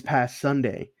this past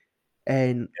Sunday.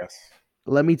 And Yes,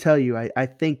 let me tell you, I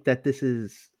think that this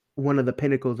is one of the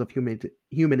pinnacles of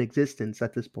human existence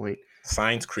at this point.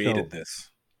 science So created this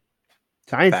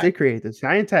science fact. did create this.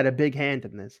 Science had a big hand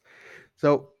in this.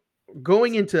 So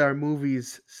going into our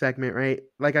movies segment, right?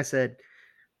 Like I said,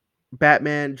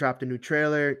 Batman dropped a new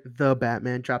trailer. The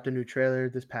Batman dropped a new trailer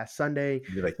this past Sunday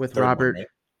Maybe like the with third one, Robert. right?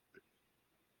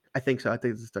 I think so. I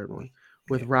think it's the third one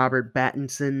with Yeah. Robert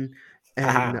Pattinson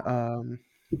and Haha.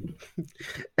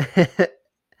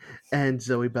 and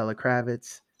Zoe Bella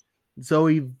Kravitz.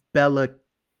 Zoe Bella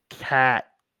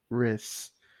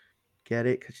Catris. Get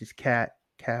it? Because she's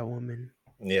Catwoman.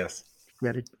 Yes.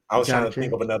 Got it? I was Got trying it, to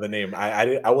think Jay? of another name.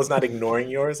 I was not ignoring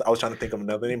yours. I was trying to think of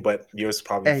another name, but yours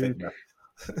probably fit And enough.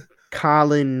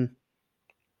 Colin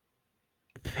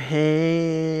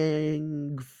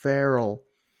Farrell.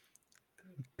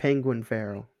 Penguin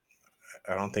Farrell.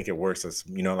 I don't think it works as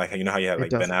like how you had It like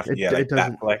Ben doesn't. Affleck, It, yeah, it like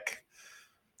doesn't. Batfleck.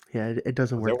 Yeah, it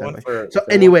doesn't Was there work that one way. for? So Was there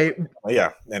one? anyway, Oh,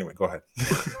 yeah. Anyway, go ahead.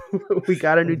 we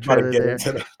got a new I'm trying to trailer get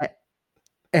there, into that.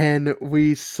 and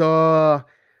we saw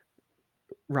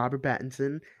Robert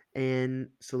Pattinson and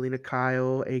Selena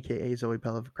Kyle, aka Zoe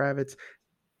Bella Kravitz,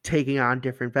 taking on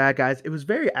different bad guys. It was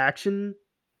very action,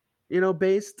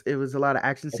 based. It was a lot of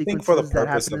action I think for the sequences that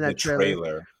purpose happened in of the that trailer.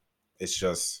 trailer, it's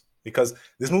just because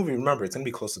this movie. Remember, it's gonna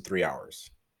be close to 3 hours.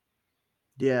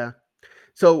 Yeah.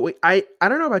 So I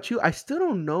don't know about you. I still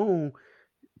don't know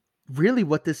really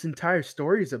what this entire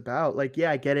story is about. Like,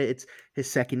 yeah, I get it. It's his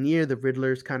second year. The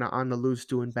Riddler's kind of on the loose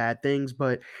doing bad things,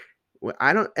 but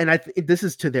I don't. And this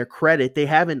is to their credit. They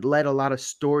haven't let a lot of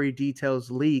story details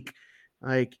leak,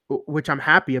 like which I'm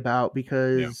happy about Yeah.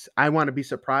 because I want to be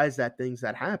surprised at things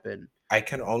that happen. I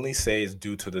can only say it's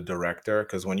due to the director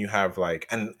because when you have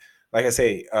and like I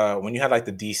say, when you have like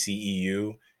the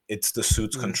DCEU, it's the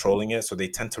suits Mhm. controlling it, so they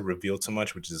tend to reveal too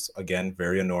much, which is again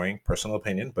very annoying. Personal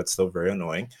opinion, but still very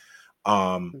annoying.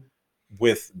 Um,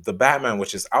 with the Batman,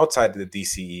 which is outside the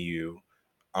DCEU,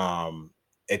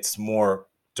 it's more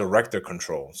director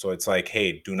control. So it's like,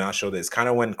 hey, do not show this. Kind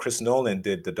of when Chris Nolan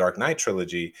did the Dark Knight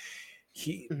trilogy,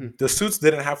 Mhm. the suits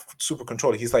didn't have super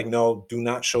control. He's like, no, do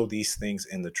not show these things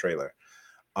in the trailer.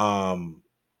 Um,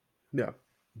 Yeah.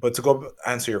 but to go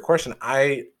answer your question,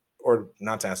 or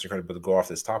not to answer your question, but to go off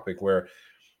this topic, where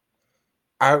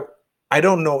I I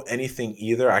don't know anything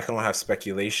either. I can only have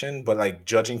speculation, but like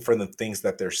judging from the things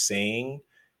that they're saying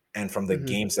and from the Mhm.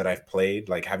 games that I've played,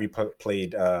 like have you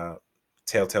played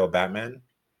Telltale Batman?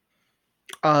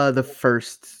 The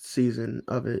first season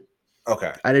of it.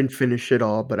 Okay. I didn't finish it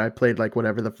all, but I played like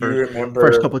whatever the Do you first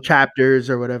remember? couple chapters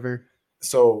or whatever.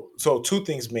 So two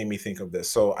things made me think of this.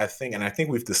 So I think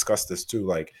we've discussed this too.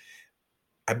 Like,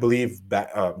 I believe that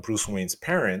Bruce Wayne's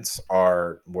parents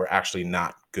were actually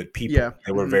not good Yeah. people.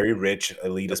 They were Hmm. very rich, Yep.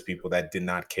 elitist people that did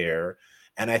not care.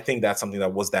 And I think that's something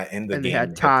that was that in the And they game had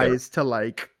hit their. ties to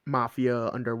like mafia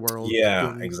underworld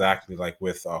Yeah, things. exactly. Like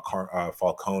with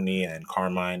Falcone and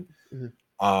Carmine. Mhm.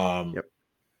 Um, Yep.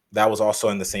 that was also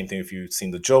in the same thing. If you've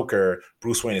seen the Joker,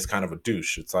 Bruce Wayne is kind of a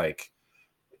douche. It's like,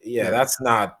 yeah, Yeah. that's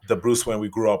not the Bruce Wayne we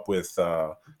grew up with.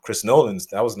 Chris Nolan's.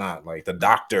 That was not like the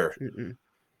Doctor. Mm-mm.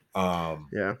 Um,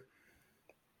 Yeah.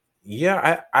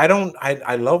 yeah, I don't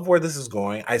I love where this is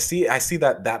going. I see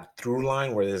that through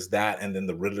line where there's that, and then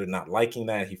the Riddler not liking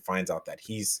that. He finds out that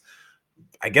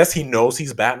I guess he knows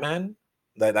he's Batman.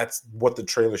 That's what the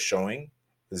trailer's showing,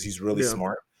 because he's really Yeah.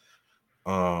 smart.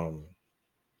 Um,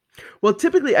 Well,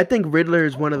 typically, I think Riddler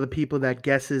is one of the people that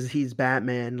guesses he's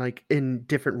Batman, like in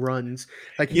different runs.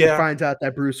 Like he yeah, finds out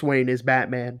that Bruce Wayne is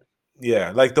Batman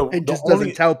yeah. Like and the just doesn't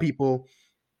only tell people.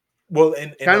 well in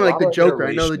Kind a of like lot the of Joker.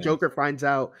 I know the iterations, Joker finds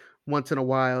out once in a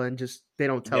while and just they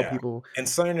don't tell yeah, people in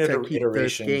certain to keep the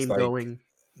iterations, game like going.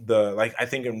 I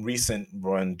think in recent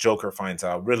run, Joker finds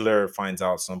out, Riddler finds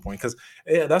out at some point. Because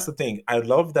yeah, that's the thing. I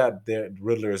love that the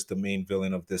Riddler is the main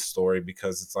villain of this story,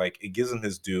 because it's like it gives him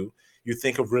his due. You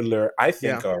think of Riddler, I Yeah.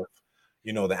 think of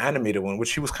the animated one,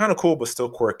 which he was kind of cool but still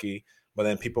quirky. But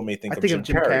then people may I think of think of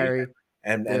Jim Jim Carrey, Carrey.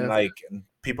 and Yeah. like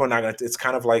people are not gonna. It's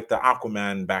kind of like the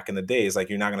Aquaman back in the days. Like,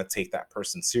 you're not gonna take that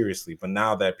person seriously. But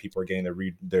now that people are getting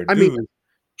their I mean,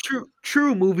 due,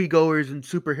 true moviegoers and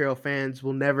superhero fans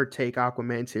will never take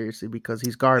Aquaman seriously because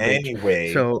he's garbage.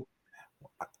 anyway, So,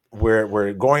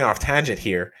 we're going off tangent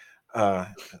here. Uh,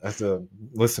 as the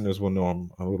listeners will know,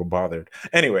 I'm a little bothered.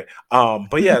 Anyway,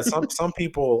 but yeah, some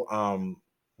people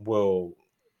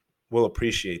will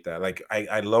appreciate that. Like,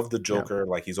 I love the yeah. Joker.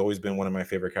 Like, he's always been one of my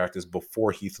favorite characters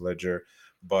before Heath Ledger.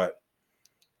 But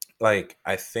like,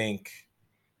 I think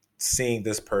seeing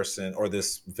this person or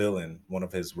this villain, one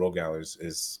of his rogue galleries,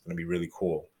 is going to be really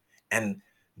cool. And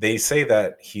they say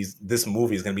that this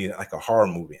movie is going to be like a horror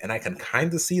movie, and I can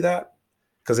kind of see that,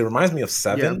 because it reminds me of Yeah.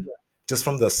 Seven, just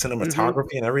from the Hmm.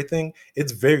 cinematography and everything.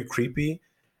 It's very creepy,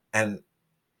 and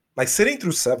like sitting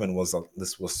through Seven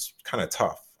this was kind of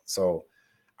tough. So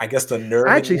I guess the I nerve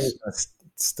in actually me is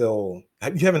still.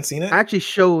 You haven't seen I it? actually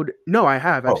showed no, I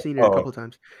have. I've Oh, seen it a oh, couple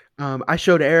times. I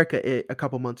showed Erica it a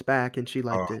couple months back, and she oh,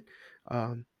 liked it.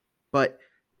 Um, but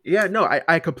yeah, no,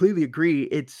 I completely agree.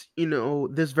 It's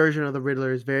this version of the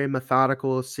Riddler is very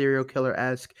methodical, serial killer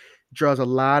esque. Draws a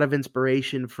lot of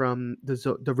inspiration from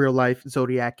the real life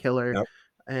Zodiac killer, yep,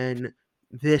 and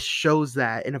this shows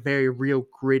that in a very real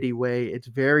gritty way. It's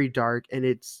very dark, and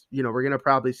it's we're gonna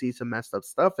probably see some messed up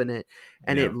stuff in it,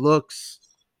 and yeah, it looks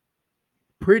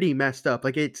pretty messed up.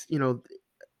 Like it's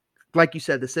like you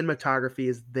said, the cinematography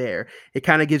is there. It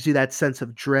kind of gives you that sense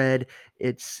of dread.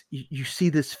 You see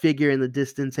this figure in the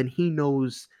distance, and he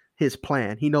knows his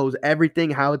plan. He knows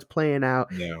everything, how it's playing out.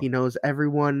 yeah, He knows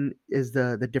everyone is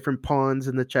the different pawns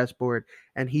in the chessboard,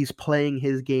 and he's playing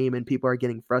his game. And people are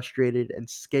getting frustrated and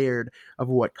scared of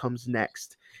what comes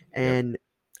next. yep, And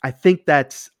I think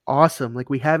that's awesome. Like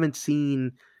we haven't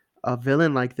seen a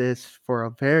villain like this for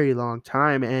a very long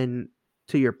time, and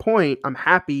to your point, I'm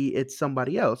happy it's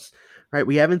somebody else, right?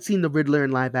 We haven't seen the Riddler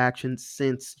in live action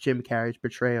since Jim Carrey's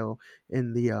portrayal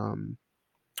in the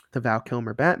Val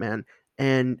Kilmer Batman,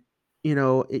 and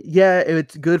yeah,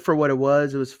 it's good for what it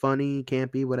was. It was funny,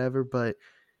 campy, whatever, but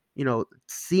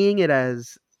seeing it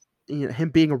as him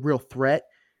being a real threat,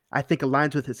 I think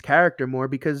aligns with his character more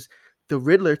because the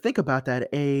Riddler, think about that,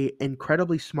 a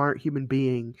incredibly smart human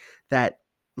being that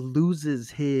loses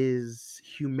his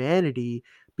humanity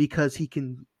because he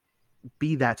can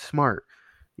be that smart.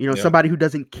 yep, Somebody who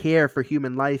doesn't care for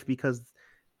human life because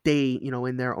they,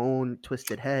 in their own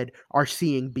twisted head are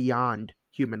seeing beyond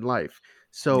human life. yep.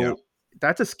 So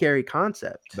that's a scary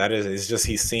concept. That is, it's just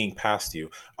he's seeing past you.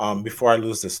 Before I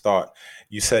lose this thought,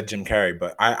 you said Jim Carrey,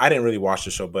 but I didn't really watch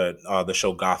the show, but the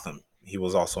show Gotham, he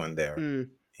was also in there. Mm,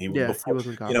 He yeah, he before was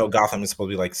in Gotham. Gotham is supposed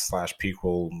to be like slash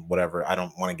prequel, whatever. I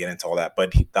don't want to get into all that,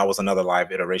 but that was another live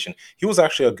iteration. He was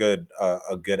actually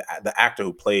the actor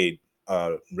who played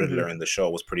Hmm. Riddler in the show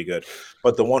was pretty good.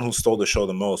 But the one who stole the show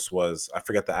the most was, I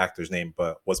forget the actor's name,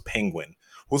 but was Penguin,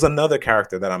 who's another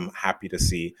character that I'm happy to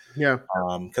see, Yeah.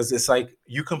 because it's like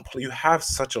you have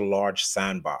such a large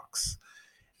sandbox,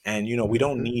 and we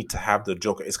don't Hmm. need to have the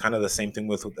Joker. It's kind of the same thing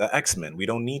with the X-Men. We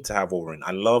don't need to have Wolverine.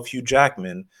 I love Hugh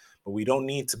Jackman, but we don't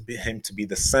need him to be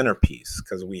the centerpiece,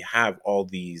 because we have all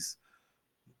these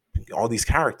all these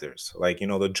characters. Like,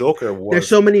 the Joker There's was,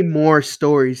 so many more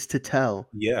stories to tell.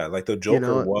 yeah, like the You Joker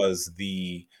know. was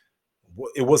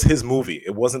it was his movie.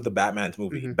 It wasn't the Batman's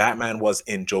movie. Hmm. Batman was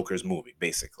in Joker's movie,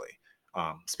 basically.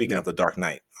 Speaking Yeah, of the Dark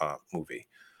Knight movie.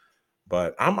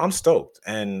 But I'm stoked.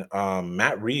 And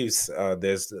Matt Reeves,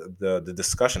 there's the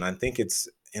discussion. I think it's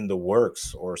in the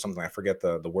works or something. I forget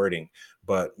the wording.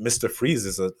 But Mr. Freeze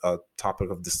is a topic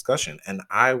of discussion, and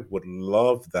I would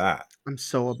love that. I'm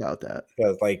so about that.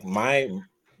 Because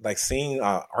like seeing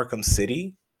Arkham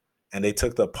City, and they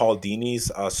took the Paul Dini's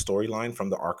storyline from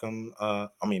the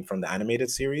from the animated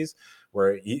series,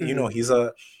 where Hmm.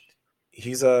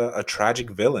 he's a tragic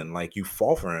villain. Like, you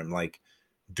fall for him. Like,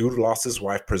 dude lost his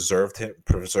wife, preserved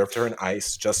her in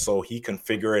ice just so he can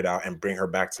figure it out and bring her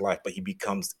back to life. But he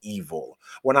becomes evil.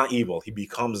 Well, not evil. He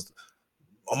becomes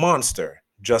a monster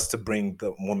just to bring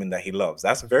the woman that he loves.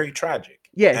 That's very tragic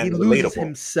Yeah, he and loses relatable.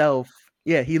 himself.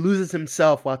 Yeah, he loses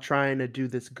himself while trying to do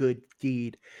this good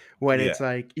deed. When Yeah. it's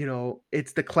like,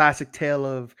 it's the classic tale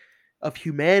of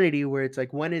humanity where it's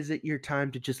like, when is it your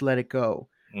time to just let it go?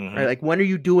 Right? Hmm. Like, when are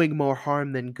you doing more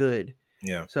harm than good?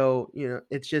 Yeah. So,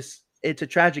 it's a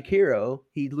tragic hero.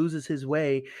 He loses his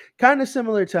way, kind of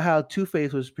similar to how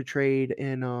Two-Face was portrayed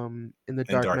in the And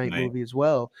Dark Dark Knight Knight. movie as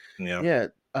well. Yeah.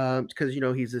 Yeah, because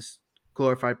he's this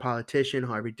glorified politician,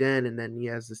 Harvey Dent, and then he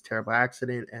has this terrible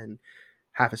accident and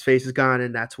half his face is gone,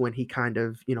 and that's when he kind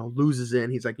of loses it,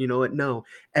 and he's like, you know what, no,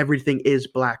 everything is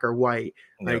black or white.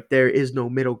 Yep. Like, there is no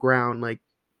middle ground. Like,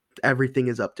 everything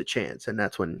is up to chance, and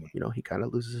that's when he kind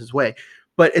of loses his way.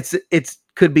 But it's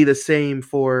could be the same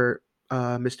for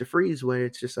Mr. Freeze, where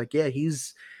it's just like, yeah,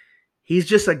 he's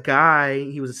just a guy.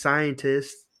 He was a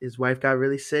scientist. His wife got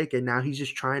really sick, and now he's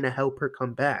just trying to help her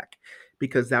come back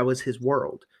because that was his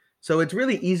world. So it's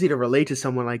really easy to relate to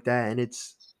someone like that, and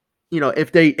it's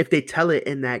if they tell it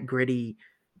in that gritty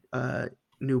uh,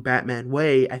 new Batman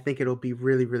way, I think it'll be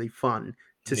really really fun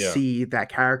to Yeah. see that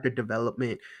character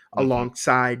development Hmm.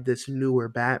 alongside this newer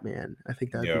Batman. I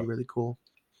think that'd be Yeah. really cool.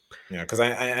 Yeah. Because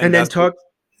and And then that's talk.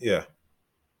 yeah.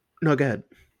 No, go ahead.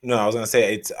 No, I was gonna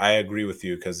say I agree with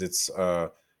you because it's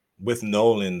with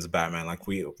Nolan's Batman, like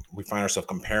we find ourselves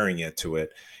comparing it to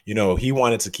it. He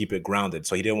wanted to keep it grounded,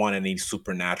 so he didn't want any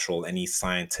supernatural, any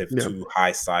scientific, Yeah, too high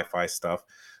sci-fi stuff.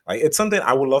 Like, it's something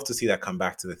I would love to see that come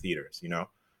back to the theaters.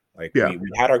 Like, yeah. we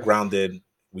had our grounded,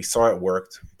 we saw it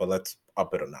worked, but let's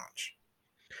up it a notch.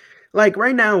 Like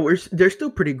right now, they're still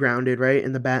pretty grounded, right,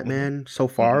 in the Hmm. Batman so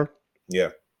Hmm. far.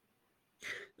 Yeah.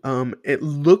 It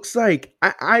looks like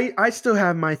I still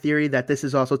have my theory that this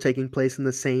is also taking place in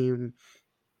the same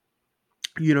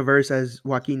universe as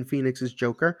Joaquin Phoenix's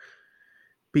Joker,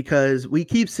 because we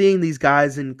keep seeing these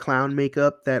guys in clown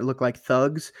makeup that look like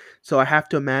thugs. So I have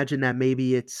to imagine that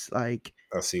maybe it's like,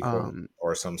 A sequel um,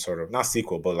 or some sort of, not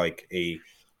sequel, but like it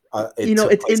took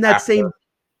it's place in that after. same.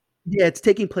 Yeah, it's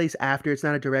taking place after. It's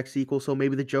not a direct sequel, so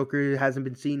maybe the Joker hasn't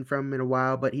been seen from in a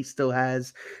while, but he still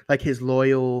has like his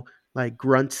loyal like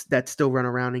grunts that still run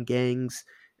around in gangs,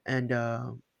 and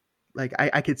like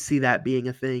I could see that being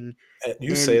a thing. You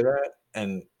And say that,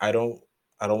 and I don't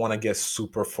want to get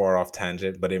super far off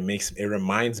tangent, but it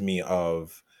reminds me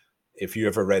of, if you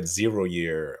ever read Zero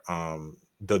Year.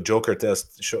 The Joker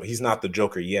does show he's not the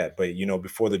Joker yet, but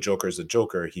before the Joker is the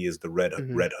Joker, he is the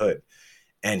mhm, Red Hood,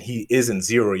 and he is in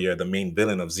Zero Year. The main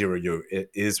villain of Zero Year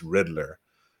is Riddler.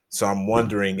 So I'm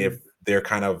wondering if mhm. they're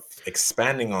kind of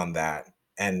expanding on that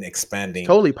and It's expanding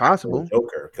totally the full possible.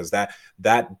 Joker, because that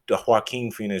the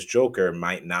Joaquin Phoenix Joker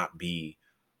might not be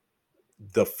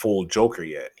the full Joker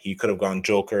yet. He could have gone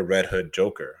Joker, Red Hood,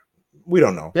 Joker. We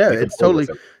don't know. Yeah, They could it's play with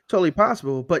totally him. totally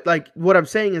possible. But like what I'm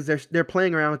saying is they're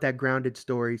playing around with that grounded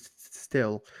story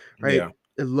still, right? Yeah,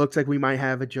 It looks like we might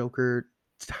have a Joker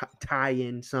tie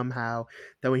in somehow.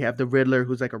 Then we have the Riddler,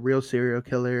 who's like a real serial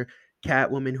killer,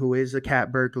 Catwoman, who is a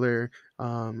cat burglar,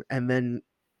 and then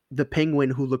the Penguin,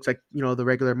 who looks like the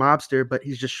regular mobster, but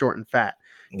he's just short and fat.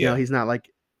 yeah, He's not like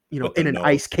with the in an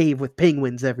ice nose. cave with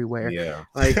penguins everywhere. Yeah,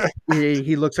 Like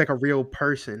he looks like a real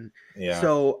person. yeah,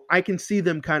 So I can see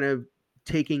them kind of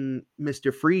taking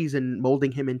Mr. Freeze and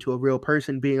molding him into a real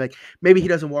person, being like, maybe he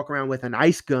doesn't walk around with an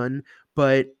ice gun,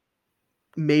 but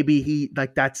maybe he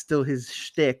like that's still his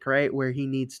shtick, right? Where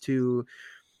he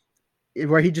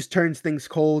just turns things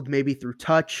cold, maybe through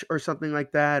touch or something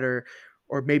like that, or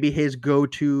maybe his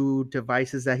go-to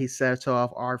devices that he sets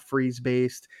off are freeze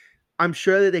based. I'm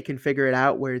sure that they can figure it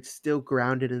out where it's still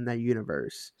grounded in that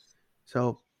universe.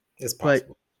 So, it's but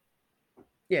possible.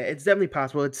 yeah, it's definitely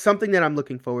possible. It's something that I'm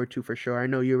looking forward to for sure. I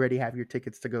know you already have your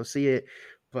tickets to go see it,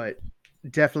 but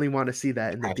definitely want to see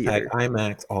that in the Hashtag theater.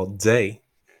 IMAX all day.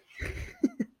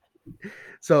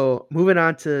 So moving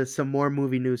on to some more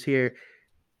movie news here.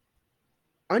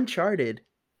 Uncharted.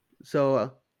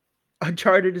 So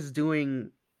Uncharted is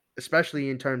doing, especially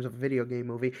in terms of a video game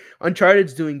movie,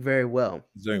 Uncharted's doing very well.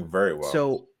 He's doing very well.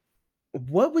 So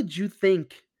what would you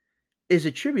think is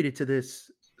attributed to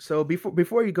this? So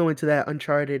before you go into that,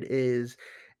 Uncharted is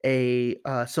a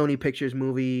Sony Pictures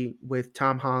movie with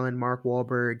Tom Holland, Mark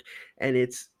Wahlberg, and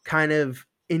it's kind of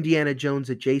Indiana Jones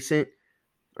adjacent,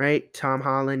 right? Tom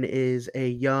Holland is a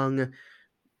young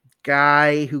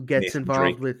guy who gets Nathan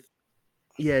involved Drake. with,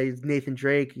 yeah, he's Nathan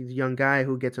Drake. He's a young guy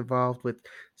who gets involved with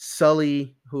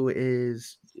Sully, who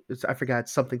is, I forgot,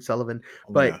 something Sullivan,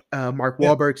 Yeah. but Mark Yeah.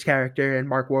 Wahlberg's character, and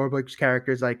Mark Wahlberg's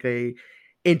character is like a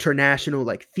international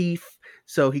like thief.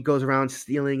 So he goes around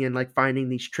stealing and like finding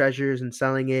these treasures and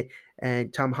selling it.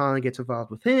 And Tom Holland gets involved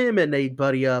with him, and they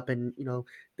buddy up, and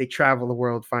they travel the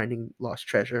world finding lost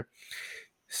treasure.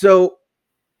 So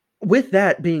with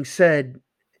that being said,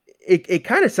 it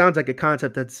kind of sounds like a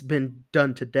concept that's been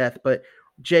done to death. But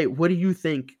Jay, what do you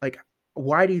think? Like,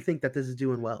 why do you think that this is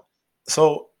doing well?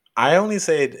 So I only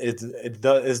say it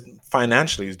does is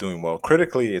financially is doing well.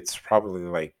 Critically, it's probably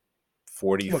like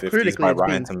 40, Well, 50s critically, by it's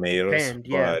Rotten being Tomatoes. panned.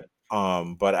 Yeah.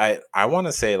 But I want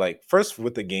to say, like, first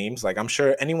with the games, like I'm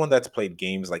sure anyone that's played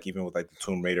games, like even with like the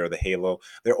Tomb Raider or the Halo,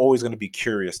 they're always going to be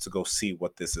curious to go see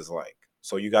what this is like.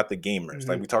 So you got the gamers,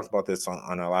 like Hmm. we talked about this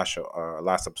on our last show,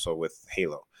 last episode with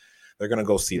Halo. They're gonna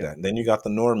go see Yeah. that. And then you got the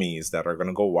normies that are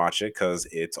gonna go watch it because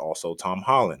it's also Tom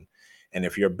Holland. And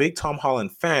if you're a big Tom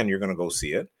Holland fan, you're gonna go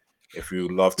see it. If you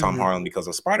love Tom Hmm. Holland because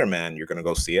of Spider-Man, you're gonna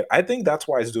go see it. I think that's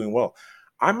why it's doing well.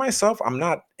 I myself, I'm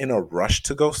not in a rush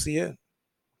to go see it.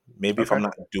 Maybe if I'm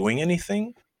Okay. not doing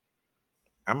anything,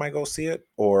 I might go see it.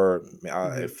 Or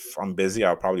Hmm. if I'm busy,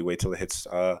 I'll probably wait till it hits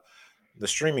the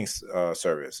streaming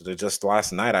service. Just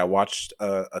last night, I watched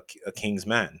a King's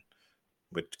Man,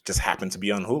 which just happened to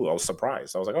be on Hulu. I was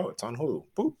surprised. I was like, "Oh, it's on Hulu."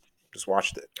 Boop, just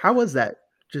watched it. How was that?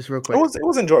 Just real It quick. was it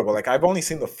was enjoyable. Like I've only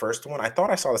seen the first one. I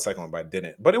thought I saw the second one, but I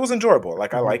didn't. But it was enjoyable.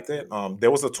 Like I Hmm. liked it.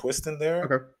 There was a twist in there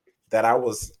Okay. that I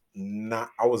was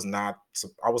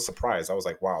surprised. I was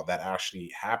like, "Wow, that actually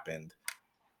happened."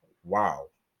 Wow,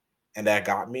 and that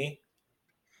got me.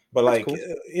 But That's like, cool.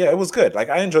 yeah, it was good. Like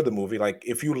I enjoyed the movie. Like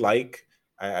if you like,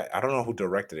 I don't know who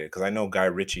directed it because I know Guy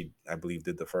Ritchie, I believe,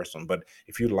 did the first one. But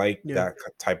if you like Yeah. that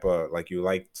type of like you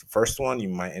liked the first one, you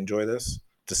might enjoy this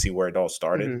to see where it all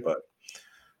started. Hmm. But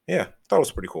yeah, thought it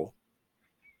was pretty cool.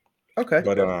 Okay.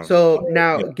 But So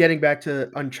now yeah, getting back to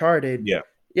Uncharted, yeah,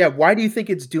 yeah, why do you think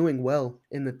it's doing well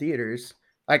in the theaters?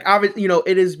 Like, obviously,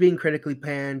 it is being critically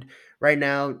panned right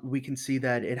now. We can see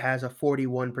that it has a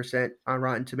 41% on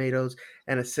Rotten Tomatoes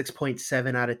and a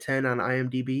 6.7 out of 10 on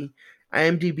IMDb.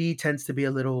 IMDb tends to be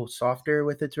a little softer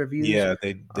with its reviews. yeah.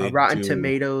 They Rotten do.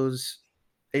 Tomatoes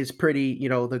is pretty,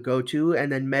 the go-to,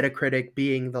 and then Metacritic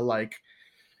being the like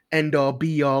end all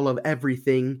be all of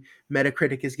everything.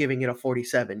 Metacritic is giving it a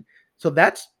 47. So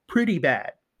that's pretty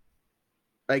bad.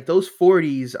 Like those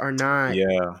 40s are not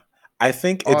Yeah, I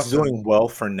think it's awesome. doing well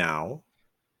for now,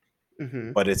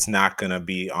 Hmm. but it's not gonna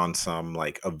be on some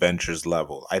like Avengers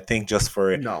level. I think just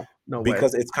for No, no way.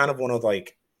 because it's kind of one of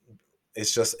like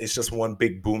it's just one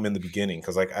big boom in the beginning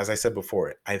because like as I said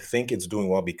before, I think it's doing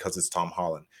well because it's Tom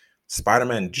Holland.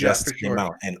 Spider-Man Yeah, just for came sure.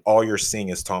 out and all you're seeing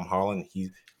is Tom Holland.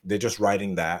 They're just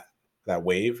riding that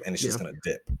wave and it's just Yeah. gonna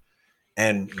dip.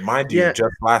 And mind you, Yeah.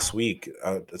 just last week,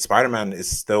 Spider-Man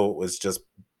was just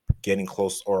getting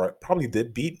close or probably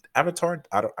did beat Avatar.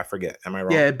 I forget. Am I Yeah,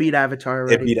 wrong? it beat Avatar It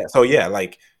already. beat it. So yeah,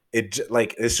 like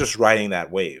like it's just riding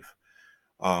that wave.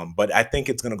 But I think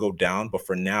it's going to go down. But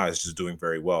for now, it's just doing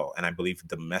very well, and I believe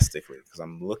domestically because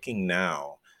I'm looking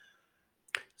now.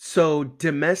 So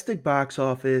domestic box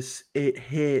office, it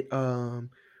hit well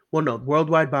no,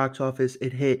 worldwide box office,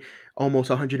 it hit almost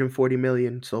 140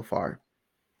 million so far.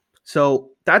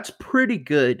 So that's pretty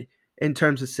good in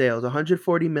terms of sales.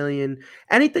 140 million,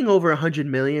 anything over 100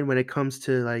 million when it comes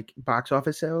to like box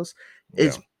office sales Yeah,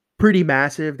 is pretty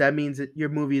massive. That means that your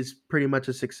movie is pretty much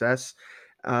a success.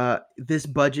 This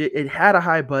budget, it had a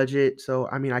high budget, so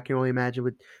I mean, I can only imagine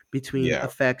with between yeah,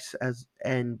 effects as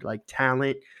and like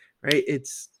talent, right?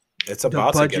 It's it's the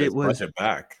about to get budget its was budget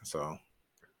back. So,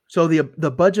 so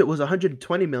the budget was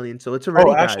 120 million, so it's oh,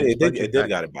 already got actually, its it budget did back.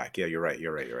 got it back. Yeah, you're right.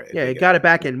 You're right. You're right. It Yeah, did it get it got it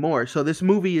back. back and more. So this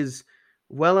movie is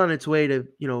well on its way to,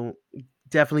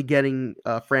 definitely getting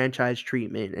franchise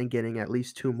treatment and getting at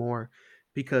least two more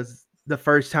because the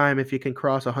first time if you can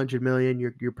cross 100 million,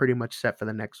 you're pretty much set for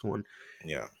the next one.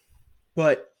 Yeah,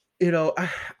 But,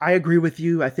 I agree with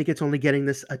you. I think it's only getting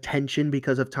this attention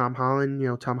because of Tom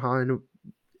Holland. Tom Holland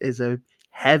is a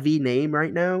heavy name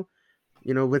right now.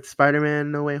 with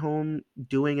Spider-Man No Way Home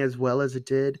doing as well as it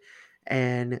did.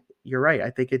 And you're right. I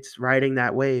think it's riding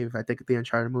that wave. I think the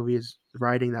Uncharted movie is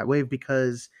riding that wave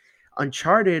because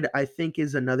Uncharted, I think,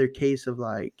 is another case of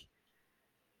like,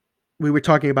 we were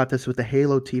talking about this with the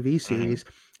Halo TV Hmm. series.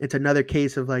 It's another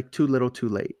case of like too little, too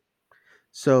late.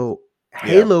 So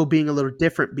Yeah. Halo being a little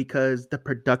different because the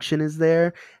production is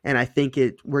there, and I think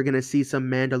we're gonna see some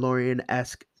Mandalorian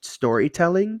esque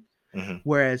storytelling. Hmm.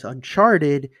 Whereas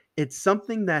Uncharted, it's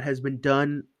something that has been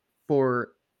done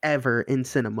forever in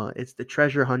cinema. It's the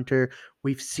treasure hunter.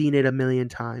 We've seen it a million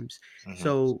times. Hmm.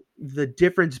 So the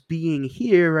difference being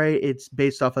here, right? It's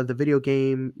based off of the video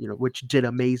game, which did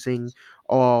amazing.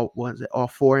 All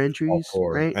four All entries,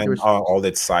 four right? There and was all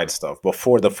its side stuff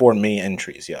before the four main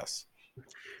entries. Yes.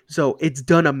 So it's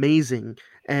done amazing,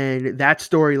 and that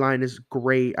storyline is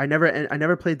great. I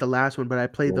never played the last one, but I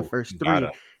played the Ooh, first you three,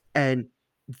 gotta. and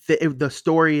the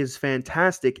story is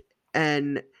fantastic.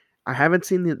 And I haven't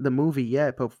seen the movie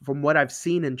yet, but from what I've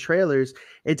seen in trailers,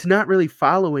 it's not really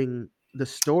following the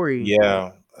story.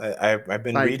 Yeah, I've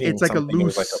been Like reading it's like a something. It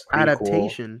was like loose a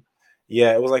prequel. adaptation.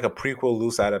 Yeah, it was like a prequel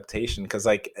loose adaptation because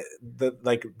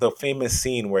the famous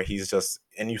scene where he's just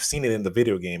and you've seen it in the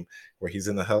video game where he's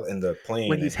in the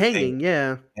When plane and he's he's hanging hanging,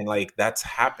 yeah. and like that's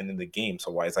happened in the game.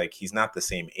 So why it's like he's not the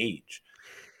same age.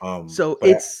 So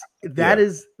But yeah,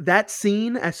 that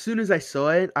scene, as soon as I saw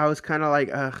it, I was kind of like,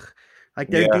 ugh,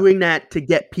 like they're yeah, doing that to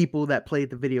get people that played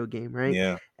the video game, right?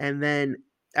 yeah, And then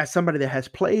as somebody that has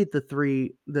played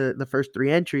the first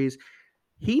three entries,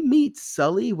 he meets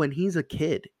Sully when he's a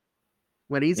kid,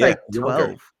 when he's yeah. like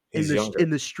Younger, 12 he's younger. in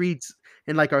the streets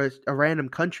in like a random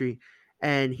country.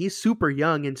 And he's super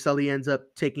young, and Sully ends up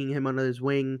taking him under his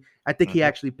wing. I think he Hmm.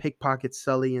 actually pickpockets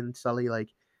Sully, and Sully like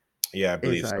Yeah, I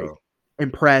is believe like so.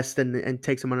 impressed and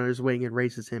takes him under his wing and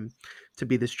raises him to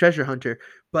be this treasure hunter.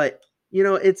 But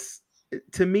it's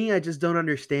to me, I just don't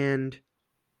understand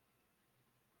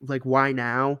like why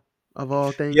now of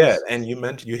all Yeah, things. and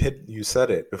you said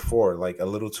it before, like a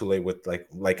little too late with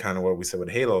like kind of what we said with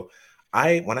Halo.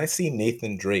 When I see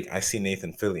Nathan Drake, I see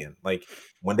Nathan Fillion. Like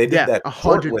when they did Yeah, that a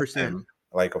short hundred with percent. him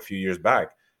like a few years back,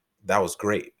 that was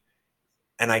great.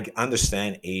 And I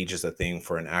understand age is a thing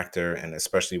for an actor, and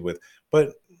especially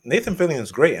but Nathan Fillion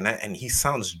is great, and he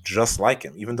sounds just like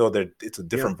him, even though it's a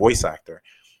Yep. different voice actor.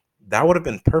 That would have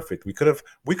been perfect. We could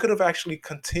have actually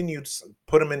continued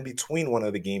put him in between one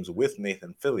of the games with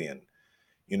Nathan Fillion,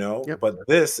 Yep. but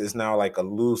this is now like a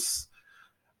loose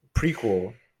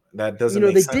prequel that doesn't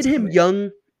make They sense did to him me.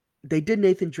 young. They did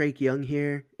Nathan Drake young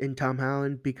here in Tom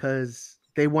Holland because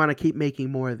they want to keep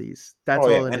making more of these. That's Oh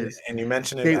yeah, all it and is. and you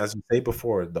mentioned it They as you say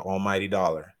before, the almighty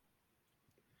dollar.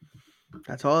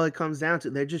 That's all it comes down to.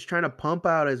 They're just trying to pump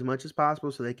out as much as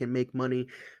possible so they can make money.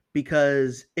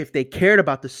 Because if they cared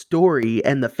about the story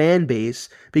and the fan base,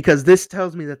 because this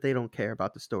tells me that they don't care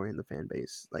about the story and the fan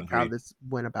base, like how Agreed. this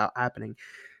went about happening.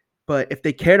 But if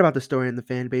they cared about the story and the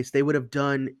fan base, they would have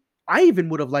done. I even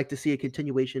would have liked to see a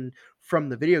continuation from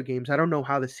the video games. I don't know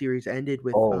how the series ended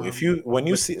Oh, if you when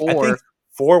you with see, I think four.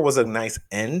 4 was a nice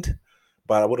end,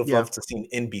 but I would have Yeah, loved to seen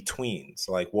in between.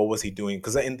 So like, what was he doing?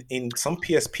 Because in some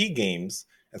PSP games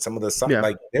and some of the yeah,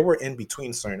 like they were in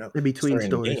between certain in between certain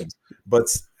stories. games. But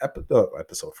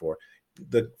episode 4,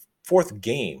 the fourth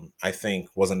game, I think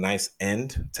was a nice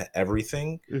end to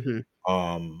everything. Hmm.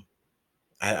 Um,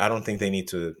 I don't think they need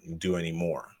to do any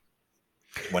more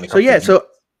when it So comes to yeah, games. so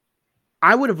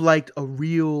I would have liked a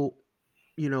real,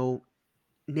 you know,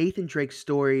 Nathan Drake's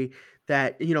story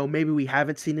that maybe we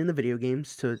haven't seen in the video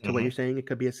games. To what Hmm. you're saying, it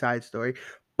could be a side story,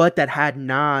 but that had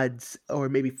nods or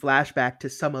maybe flashback to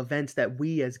some events that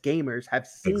we as gamers have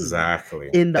seen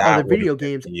Exactly. in the That other would have video been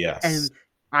games. yes. And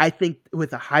I think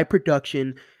with a high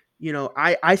production,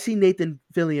 I see Nathan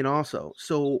Fillion also.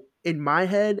 So in my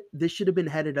head, this should have been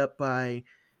headed up by,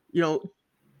 you know.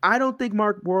 I don't think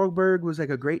Mark Wahlberg was like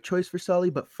a great choice for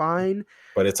Sully, but fine.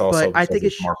 But it's But also I because think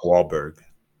it's Mark Wahlberg.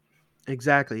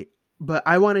 exactly. But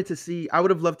I would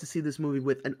have loved to see this movie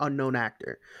with an unknown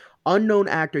actor. Unknown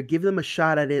actor, give them a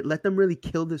shot at it, let them really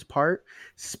kill this part,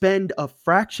 spend a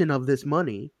fraction of this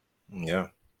money, Yeah.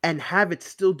 and have it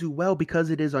still do well because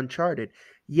it is Uncharted.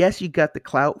 Yes, you got the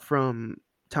clout from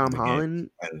Tom The games. Holland,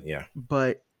 And yeah.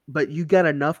 but you got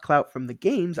enough clout from the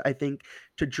games, I think,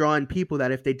 to draw in people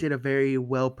that if they did a very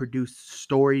well produced,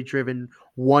 story driven,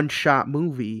 one shot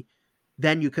movie,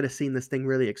 then you could have seen this thing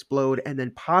really explode and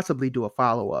then possibly do a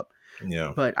follow up.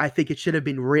 Yeah. But I think it should have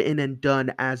been written and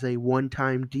done as a one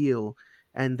time deal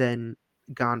and then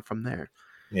gone from there.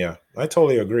 Yeah. I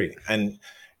totally agree. And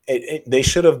they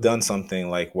should have done something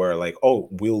like where like, oh,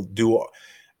 we'll do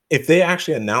if they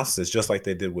actually announced this just like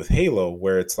they did with Halo,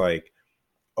 where it's like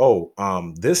oh,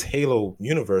 this Halo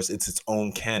universe, it's its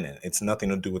own canon. It's nothing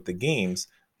to do with the games.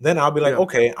 Then I'll be like, Yeah.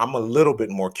 okay, I'm a little bit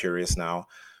more curious now.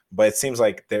 But it seems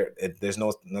like there's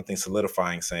nothing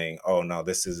solidifying saying, oh no,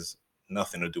 this is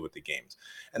nothing to do with the games.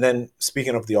 And then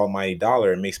speaking of the almighty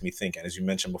dollar, it makes me think, and as you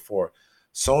mentioned before,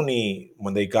 Sony,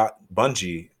 when they got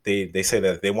Bungie, they say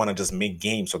that they want to just make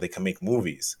games so they can make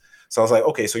movies. So I was like,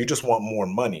 okay, so you just want more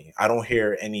money. I don't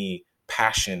hear any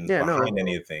passion Yeah, behind no.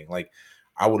 anything. Like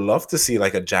I would love to see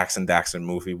like a Jackson Daxon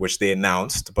movie, which they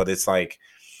announced, but it's like,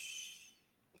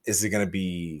 is it going to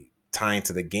be tying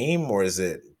to the game or is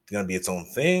it going to be its own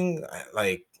thing?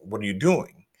 Like, what are you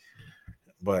doing?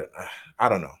 But I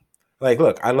don't know. Like,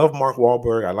 look, I love Mark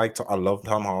Wahlberg. I love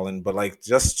Tom Holland, but like,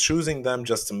 just choosing them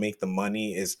just to make the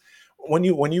money is when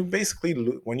you basically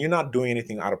when you're not doing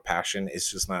anything out of passion, it's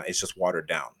just watered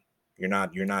down. You're not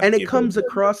And it giving. comes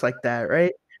across like that,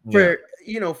 right? Yeah.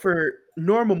 For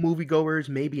normal moviegoers,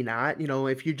 maybe not.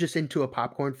 If you're just into a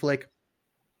popcorn flick,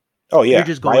 Oh you're yeah,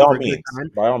 just by going all for a good means,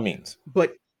 time. by all means.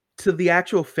 But to the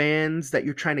actual fans that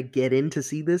you're trying to get in to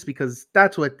see this, because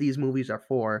that's what these movies are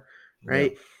for, Yeah.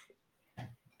 right?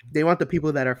 They want the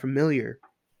people that are familiar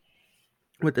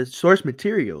with the source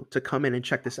material to come in and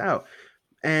check this out.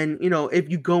 And if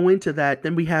you go into that,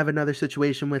 then we have another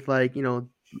situation with like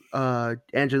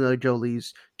Angela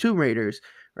Jolie's Tomb Raiders,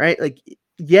 right? Like,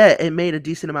 yeah, it made a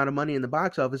decent amount of money in the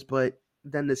box office, but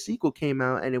then the sequel came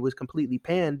out and it was completely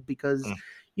panned because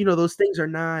Mm, those things are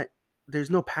not. There's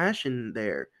no passion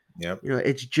there. yep.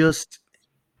 It's just,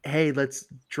 hey, let's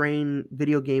drain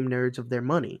video game nerds of their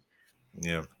money.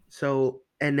 Yeah. So,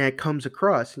 and that comes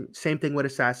across. Same thing with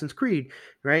Assassin's Creed,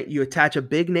 right? You attach a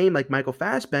big name like Michael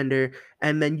Fassbender,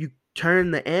 and then you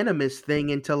turn the Animus thing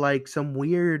into like some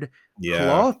weird Yeah.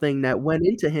 claw thing that went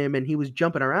into him and he was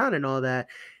jumping around and all that.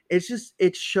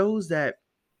 It shows that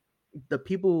the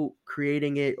people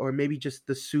creating it, or maybe just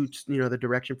the suits, the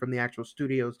direction from the actual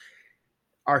studios,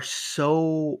 are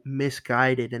so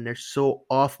misguided and they're so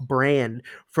off brand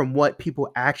from what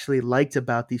people actually liked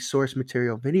about these source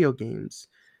material video games.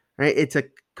 Right? It's a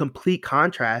complete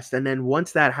contrast. And then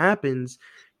once that happens,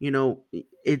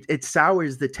 it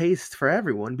sours the taste for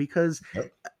everyone because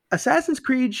Yep. Assassin's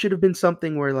Creed should have been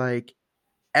something where like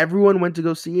everyone went to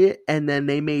go see it and then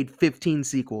they made 15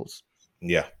 sequels.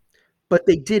 Yeah. But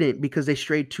they didn't because they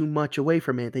strayed too much away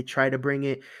from it. They tried to bring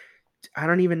it, I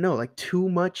don't even know, like too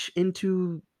much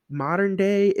into modern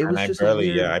day. It And was I just a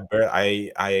barely, yeah, weird.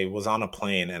 I was on a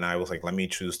plane and I was like, let me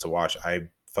choose to watch. I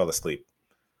fell asleep.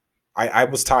 I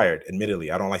was tired, admittedly.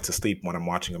 I don't like to sleep when I'm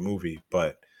watching a movie,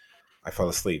 but I fell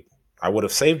asleep. I would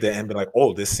have saved it and been like,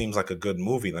 oh, this seems like a good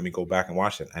movie. Let me go back and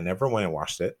watch it. I never went and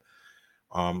watched it.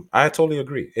 I totally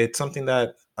agree. It's something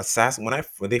that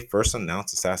when they first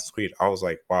announced Assassin's Creed, I was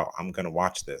like, wow, I'm gonna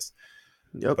watch this.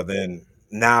 Yep. But then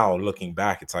now looking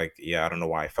back, it's like, yeah, I don't know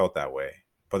why I felt that way.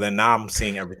 But then now I'm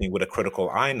seeing everything with a critical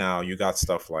eye now. You got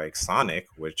stuff like Sonic,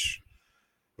 which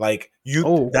like you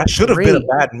Oh, that should have been a great.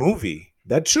 bad movie.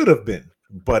 That should have been,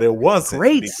 but it wasn't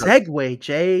Great because segue,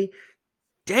 Jay. right?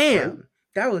 Damn.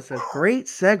 That was a great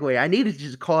segue. I needed to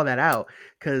just call that out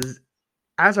because,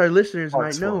 as our listeners might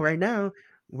Parts for know me. right now,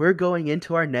 we're going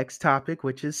into our next topic,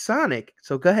 which is Sonic.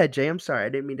 So go ahead, Jay. I'm sorry. I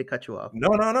didn't mean to cut you off. No,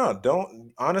 no, no.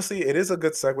 Don't honestly, it is a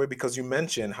good segue because you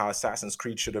mentioned how Assassin's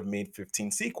Creed should have made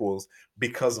 15 sequels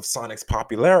because of Sonic's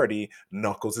popularity.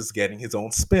 Knuckles is getting his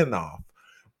own spin-off.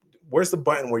 Where's the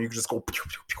button where you can just go pew,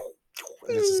 pew, pew, pew,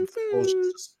 and there's just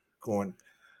explosions just going.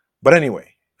 But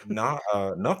anyway, not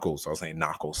Knuckles. I was saying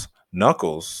Knuckles.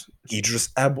 Knuckles.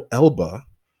 Elba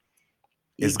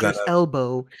is gonna Idris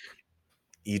Elbow,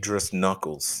 Idris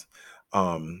Knuckles.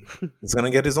 Is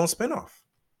gonna get his own spin-off.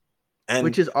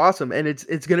 which And is awesome. And it's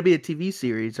going to be a TV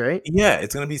series, right? yeah,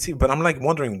 it's gonna be but I'm like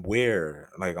wondering where.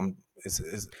 Like I'm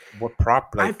is what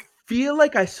prop I like feel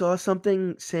like I saw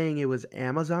something saying it was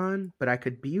Amazon, but I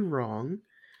could be wrong.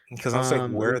 because I was like,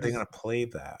 Let where me are they just. gonna play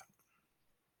that?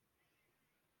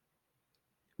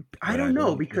 I But I don't know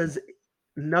don't because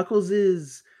Knuckles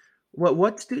is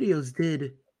what studios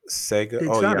Sega. did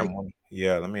Oh yeah, Sonic?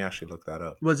 yeah, let me actually look that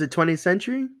up. Was it 20th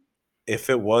Century If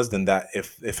it was, then that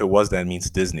if it was, that means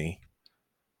Disney.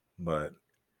 But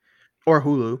or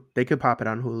Hulu? They could pop it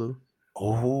on Hulu.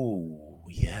 oh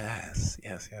yes,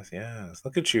 yes, yes, yes.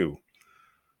 Look at you.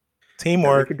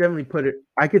 Yeah, they Teamwork. could definitely put it.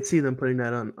 I could see them putting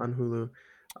that on Hulu.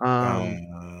 Um,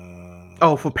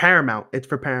 oh, Uh, for Paramount, it's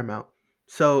for Paramount.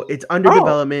 So it's under oh,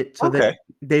 development. So that okay.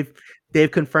 they've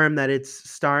they've confirmed that it's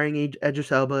starring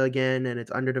Idris Elba again, and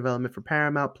it's under development for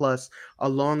Paramount Plus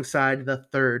alongside the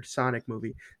third Sonic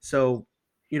movie. So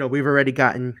we've already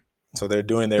gotten So they're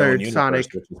doing their own third universe,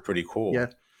 Sonic, which is pretty cool. yeah,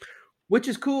 which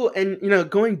is cool. And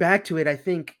going back to it, I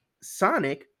think.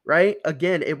 Sonic, right?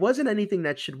 Again, it wasn't anything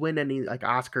that should win any like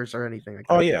Oscars or anything like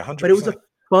Oh that, yeah, 100%. but it was a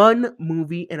fun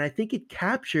movie, and I think it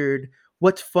captured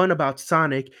what's fun about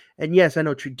Sonic. And yes, I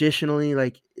know traditionally,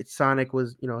 like Sonic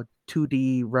was,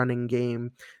 2D running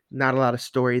game, not a lot of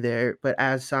story there. But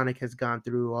as Sonic has gone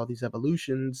through all these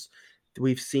evolutions,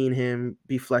 we've seen him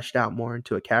be fleshed out more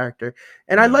into a character,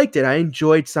 and I Yeah. liked it. I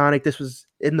enjoyed Sonic. This was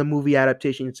in the movie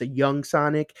adaptation. It's a young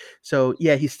Sonic, so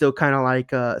yeah, he's still kind of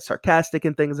like sarcastic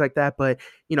and things like that, but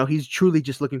he's truly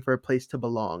just looking for a place to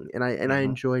belong, and I Mhm.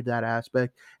 enjoyed that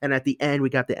aspect. And at the end, we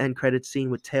got the end credit scene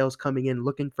with Tails coming in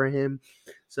looking for him,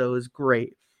 so it was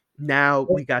great. Now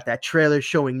we got that trailer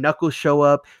showing Knuckles show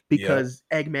up Yeah. because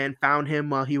Eggman found him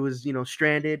while he was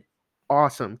stranded.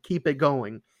 Awesome, keep it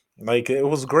going. Like, it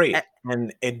was great, A-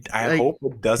 and I Like hope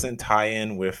it doesn't tie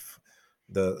in with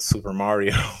the Super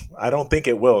Mario. I don't think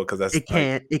it will, because that's, it like,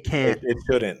 can't, it can't. it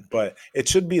shouldn't, but it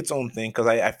should be its own thing, because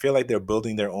I feel like they're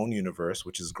building their own universe,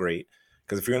 which is great.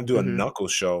 Because if you're gonna do a Mhm.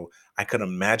 Knuckles show, I could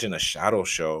imagine a Shadow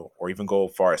show, or even go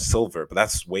far as Silver, but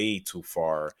that's way too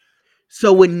far.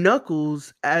 So with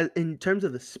Knuckles, in terms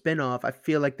of the spinoff, I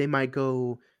feel like they might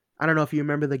go. I don't know if you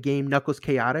remember the game Knuckles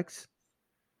Chaotix.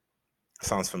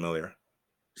 Sounds familiar.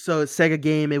 So it's Sega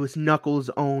game. It was Knuckles'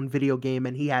 own video game,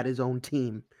 and he had his own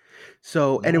team.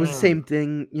 So and it was the Mm, same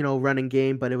thing, running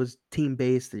game, but it was team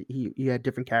based. He had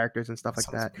different characters and stuff like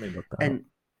sounds, that. let me look that up.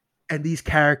 And these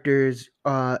characters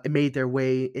made their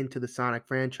way into the Sonic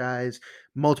franchise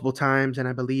multiple times, and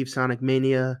I believe Sonic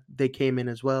Mania they came in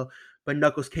as well. But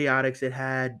Knuckles Chaotix, it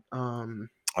had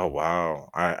Oh, wow.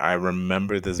 I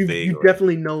remember this you vaguely.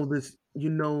 definitely know this. You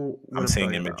know what I'm I'm seeing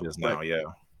talking about. images now, But yeah.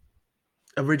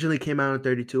 originally came out on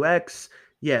 32X.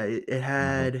 Yeah, it Mhm.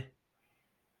 had.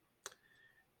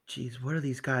 Geez, what are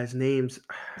these guys' names?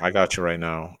 I got you right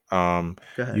now. Go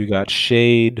ahead. You got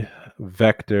Shade,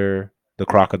 Vector, the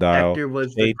crocodile, Hector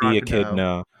was the Shade the crocodile.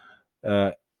 echidna,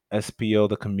 uh, SPO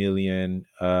the chameleon,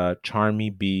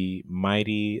 Charmy B,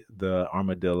 Mighty the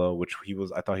armadillo, which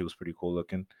I thought he was pretty cool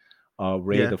looking.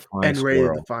 Ray Yeah, the flying and Ray the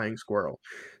squirrel. Flying Squirrel.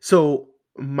 So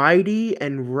Mighty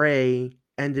and Ray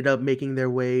ended up making their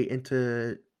way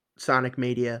into Sonic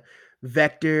Mania.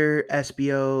 Vector,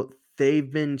 SBO,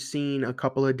 they've been seen a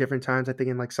couple of different times, I think,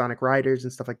 in like Sonic Riders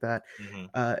and stuff like that.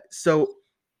 Mhm. So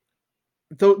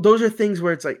those are things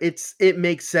where it's like it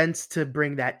makes sense to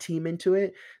bring that team into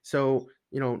it. So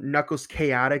Knuckles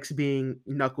Chaotix being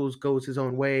Knuckles goes his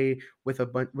own way with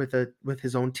with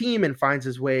his own team and finds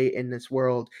his way in this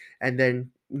world, and then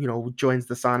joins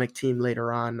the Sonic team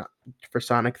later on for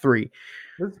Sonic 3.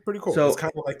 This is pretty cool. It's So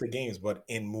kind of like the games, but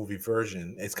in movie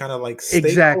version. It's kind of like stay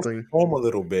close to exactly, home a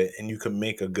little bit, and you can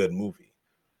make a good movie.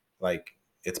 Like,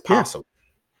 it's yeah. possible.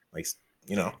 Like,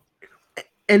 you know.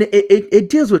 And it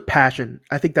deals with passion.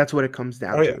 I think that's what it comes Oh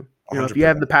down yeah, to. If you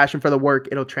have 100%. the passion for the work,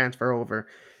 it'll transfer over.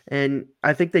 And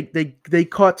I think they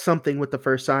caught something with the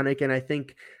first Sonic, and I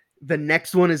think the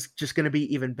next one is just going to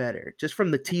be even better. Just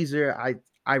from the teaser,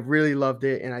 I really loved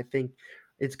it, and I think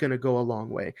it's going to go a long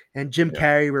way. And Jim Yeah.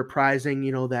 Carrey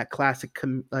reprising, that classic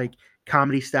like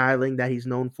comedy styling that he's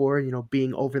known for,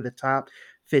 being over the top,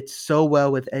 fits so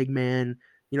well with Eggman.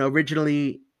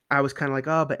 Originally I was kind of like,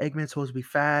 oh, but Eggman's supposed to be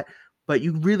fat, but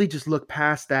you really just look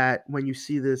past that when you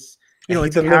see this. And he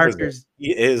It's delivers it. characters.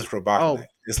 He is Robotnik. Oh,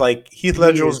 It's like Heath he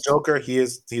Ledger's is. Joker.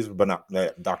 He's Dr.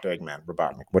 Eggman,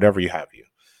 Robotnik, whatever you have you.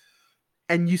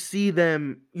 And you see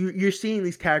them. You're seeing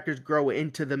these characters grow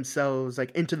into themselves,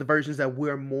 like into the versions that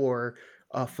we're more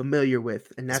familiar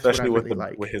with, and that's what I Especially with really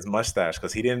the with like. his mustache,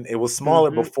 because he didn't. It was smaller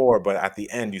Hmm. before, but at the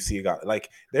end, you see it got like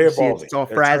they're You see, evolving. it's all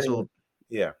They're turning. frazzled.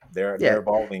 Yeah, they're Yeah,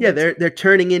 evolving yeah. into. They're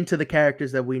turning into the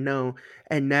characters that we know,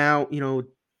 and now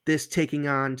this taking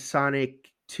on Sonic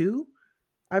 2.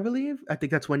 I believe. I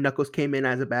think that's when Knuckles came in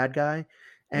as a bad guy,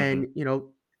 Mhm.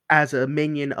 and as a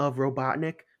minion of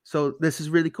Robotnik. So this is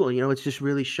really cool. It's just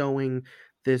really showing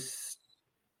this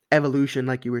evolution,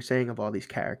 like you were saying, of all these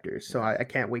characters. So Yeah, I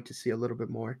can't wait to see a little bit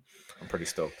more. I'm pretty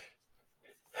stoked.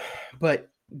 But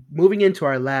moving into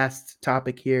our last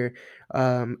topic here,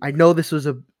 I know this was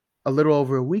a little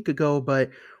over a week ago,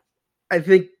 but I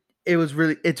think it's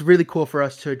really cool for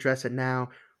us to address it now.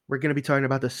 We're going to be talking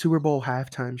about the Super Bowl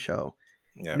halftime show.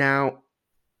 Yeah. Now,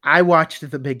 I watched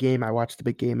the big game. I watch the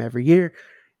big game every year.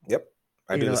 Yep.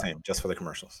 I You do the know, same just for the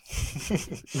commercials.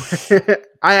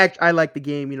 I like the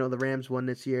game. The Rams won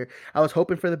this year. I was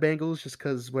hoping for the Bengals just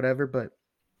because whatever, but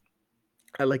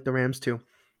I like the Rams too.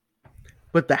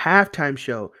 But the halftime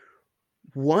show,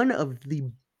 one of the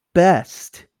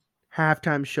best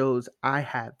halftime shows I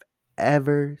have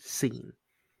ever seen.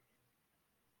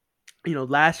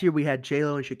 Last year we had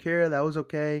J-Lo and Shakira. That was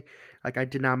okay. Like, I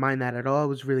did not mind that at all. It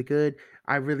was really good.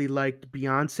 I really liked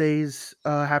Beyonce's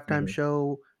halftime Mhm.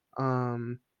 show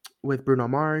um, with Bruno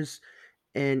Mars.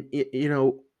 And,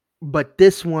 but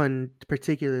this one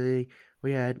particularly,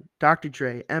 we had Dr.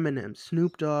 Dre, Eminem,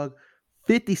 Snoop Dogg,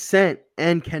 50 Cent,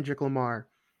 and Kendrick Lamar.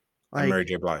 And Mary Like,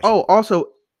 J. Blige. oh,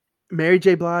 also Mary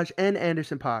J. Blige and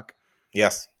Anderson .Paak.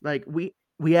 Yes. Like,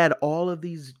 we had all of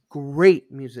these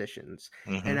great musicians,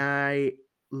 and Hmm. I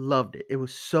loved it. It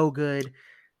was so good.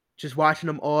 Just watching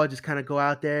them all just kind of go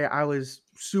out there. I was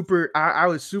super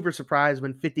surprised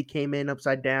when 50 came in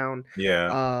upside down. Yeah.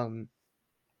 Um,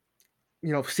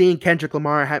 seeing Kendrick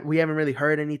Lamar, we haven't really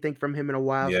heard anything from him in a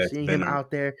while. So Yeah. It's seeing him been out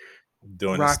there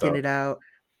doing his rocking stuff. it out,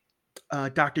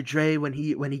 Dr. Dre when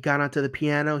he got onto the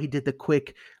piano, he did the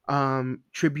quick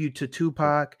tribute to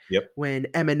Tupac. Yep. When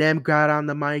Eminem got on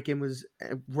the mic and was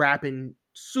rapping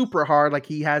super hard, like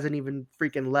he hasn't even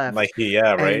freaking left. Like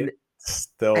yeah, right. And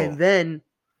Still. then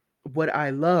what I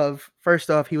love,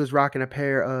 first off, he was rocking a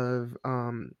pair of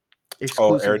Oh,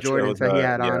 exclusive Air. It Jordans was that he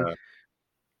had on yeah.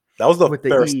 That was the with the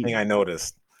first thing E I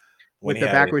noticed when with he the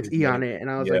had backwards his E on mini. it, and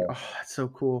I was Yeah. like, oh, that's so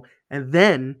cool.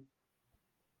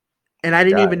 And I My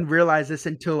didn't guy. even realize this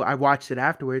until I watched it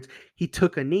afterwards. He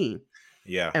took a knee.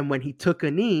 Yeah. And when he took a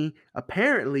knee,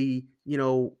 apparently,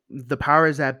 the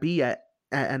powers that be at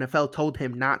NFL told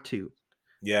him not to.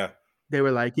 Yeah. They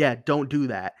were like, yeah, don't do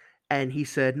that. And he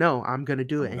said, no, I'm going to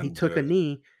do it. I'm And he gonna do took a it.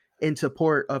 knee in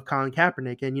support of Colin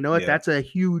Kaepernick. And you know what? Yeah. That's a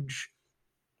huge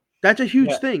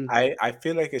Yeah. thing. I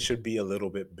feel like it should be a little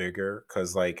bit bigger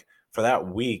because like for that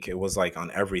week it was like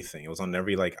on everything. It was on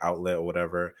every like outlet or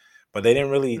whatever. But they didn't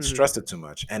really Hmm. stress it too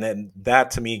much. And then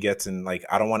that to me gets in like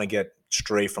I don't want to get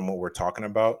stray from what we're talking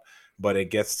about, but it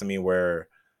gets to me where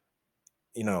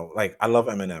like I love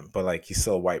Eminem, but like he's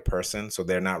still a white person, so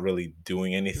they're not really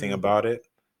doing anything Hmm. about it.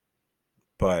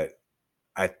 But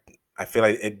I I feel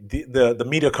like the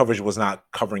media coverage was not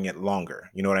covering it longer.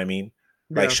 You know what I mean?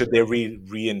 Like, Yeah. should they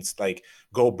like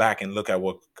go back and look at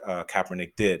what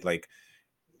Kaepernick did? Like,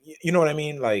 you know what I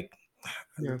mean? Like,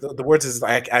 Yeah. the words is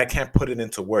I can't put it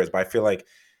into words, but I feel like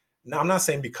now I'm not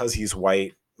saying because he's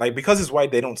white. Like because he's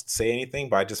white, they don't say anything,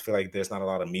 but I just feel like there's not a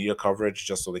lot of media coverage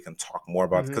just so they can talk more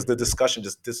about it because Hmm. the discussion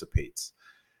just dissipates.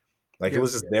 Like it Yeah.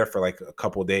 was just there for like a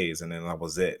couple days and then that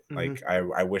was it. Hmm. Like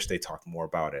I wish they talked more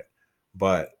about it.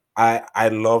 But I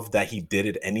love that he did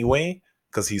it anyway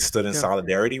because he stood in Yeah.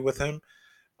 solidarity with him.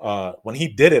 When he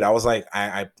did it, I was like,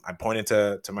 I pointed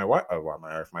to my wife,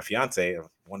 my fiance,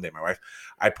 one day my wife.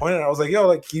 I pointed, I was like, yo,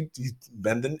 like he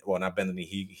bending, well not bending,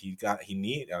 he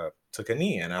took a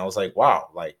knee, and I was like, wow,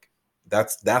 like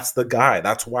that's the guy.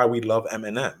 That's why we love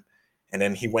Eminem. And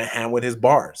then he went hand with his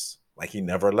bars, like he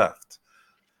never left.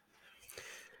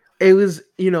 It was,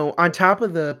 on top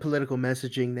of the political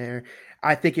messaging there,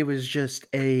 I think it was just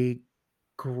a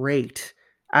great,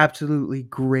 absolutely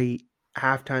great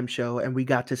halftime show, and we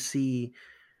got to see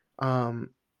um,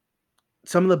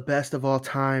 some of the best of all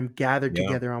time gathered Yeah,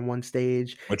 together on one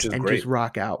stage which is and just great.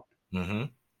 rock out. Hmm.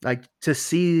 Like, to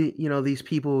see, these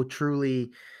people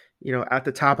truly, at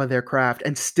the top of their craft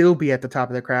and still be at the top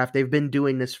of their craft. They've been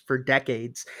doing this for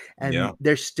decades, Yeah. and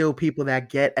there's still people that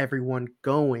get everyone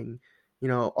going.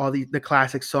 All the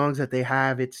classic songs that they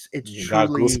have. It's You got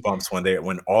truly, goosebumps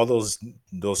when all those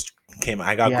came.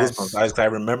 I got goosebumps. yes. I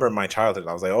remember my childhood.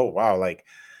 I was like, oh wow, like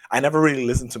I never really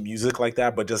listened to music like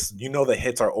that, but just the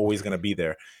hits are always gonna be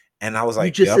there. And I was You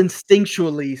like, just yep,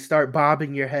 instinctually start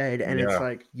bobbing your head, and it's yeah.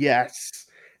 like, yes.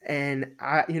 And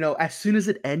as soon as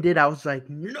it ended, I was like,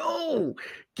 no,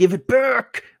 give it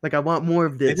back. Like, I want more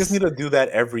of They just this. need to do that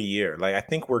every year. Like I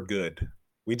think we're good.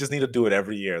 We just need to do it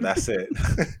every year. That's it.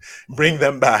 Bring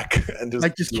them back and just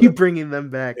Like, just do it. keep bringing them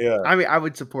back. Yeah, I mean, I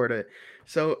would support it.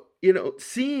 So,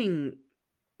 seeing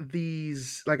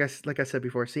these, like I said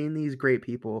before, seeing these great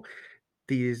people,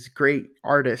 these great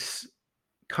artists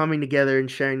coming together and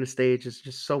sharing the stage is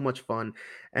just so much fun,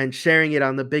 and sharing it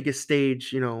on the biggest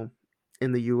stage,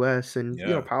 in the US and,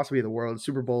 yeah, possibly the world.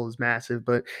 Super Bowl is massive,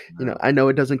 but yeah, I know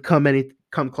it doesn't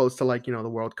come close to, like, the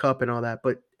World Cup and all that.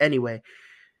 But anyway,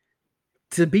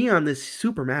 to be on this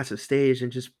super massive stage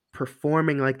and just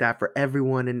performing like that for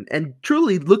everyone, and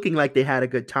truly looking like they had a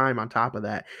good time on top of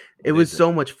that. It they was did.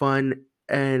 so much fun,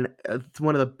 and it's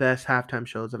one of the best halftime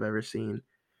shows I've ever seen.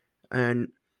 And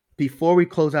before we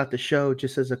close out the show,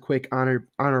 just as a quick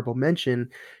honorable mention,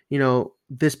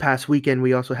 this past weekend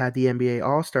we also had the NBA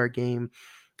All-Star game,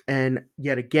 and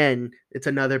yet again, it's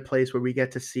another place where we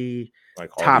get to see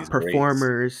Like all these top greats.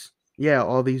 performers, yeah,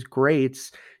 all these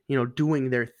greats, doing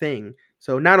their thing.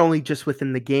 So not only just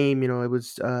within the game, it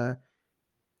was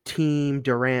Team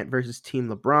Durant versus Team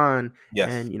LeBron,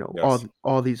 Yes. and Yes.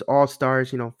 all these all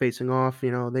stars, facing off.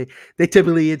 They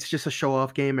typically, it's just a show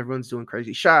off game. Everyone's doing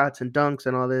crazy shots and dunks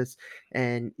and all this,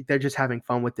 and they're just having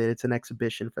fun with it. It's an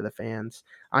exhibition for the fans.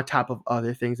 On top of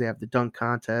other things, they have the dunk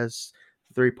contest,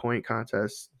 3-point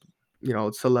contest,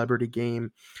 celebrity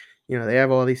game. They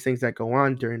have all these things that go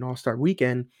on during All Star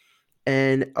Weekend.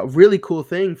 And a really cool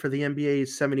thing for the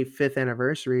NBA's 75th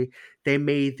anniversary, they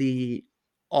made the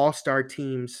all-star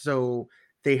teams. So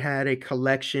they had a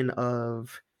collection of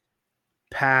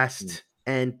Mm. past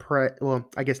and well,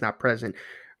 I guess not present,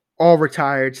 all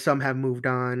retired. Some have moved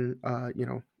on,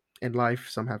 in life.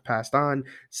 Some have passed on.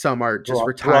 Some are just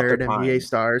Throughout the retired NBA times.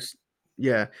 stars.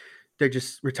 Yeah, they're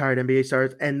just retired NBA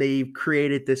stars, and they've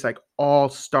created this like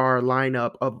all-star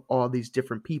lineup of all these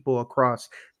different people across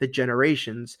the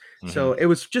generations. Hmm. So it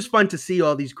was just fun to see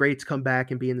all these greats come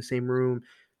back and be in the same room.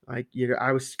 Like,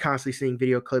 I was constantly seeing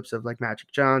video clips of like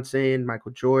Magic Johnson,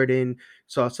 Michael Jordan.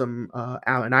 Saw some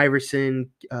Allen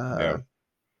Iverson, Yeah.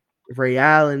 Ray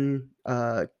Allen,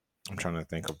 I'm trying to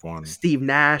think of one. Steve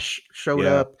Nash showed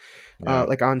Yeah. up, Yeah.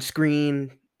 like on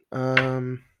screen.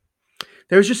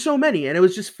 There was just so many, and it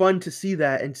was just fun to see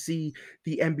that and see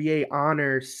the NBA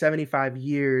honor 75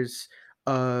 years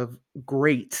of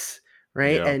greats,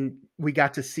 right? Yeah. And we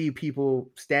got to see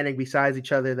people standing beside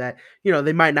each other that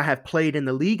they might not have played in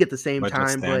the league at the same But just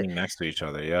time, but standing next to each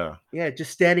other. Yeah. yeah,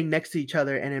 just standing next to each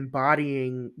other and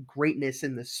embodying greatness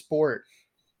in the sport.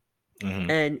 Hmm.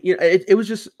 And it was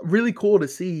just really cool to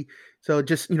see. So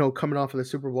just coming off of the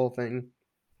Super Bowl thing,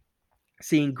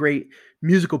 seeing great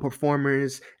musical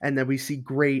performers, and then we see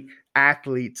great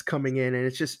athletes coming in, and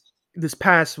it's just this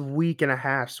past week and a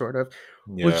half sort of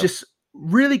was Yeah. just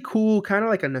really cool, kind of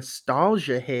like a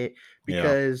nostalgia hit, Yeah.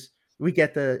 because we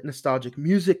get the nostalgic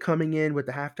music coming in with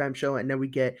the halftime show, and then we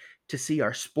get to see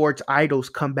our sports idols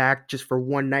come back just for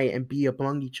one night and be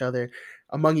among each other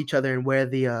and wear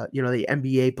the the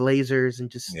NBA Blazers and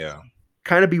just Yeah.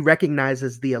 kind of be recognized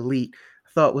as the elite.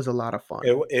 I thought was a lot of fun.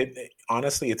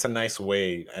 Honestly, it's a nice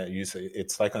way. You say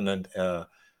it's like an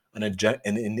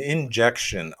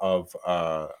injection of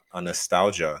a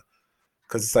nostalgia,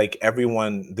 because it's like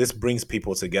everyone. This brings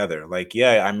people together. Like,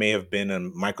 yeah, I may have been a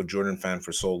Michael Jordan fan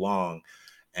for so long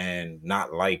and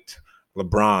not liked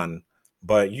LeBron,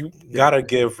 but you Yeah. gotta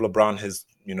give LeBron his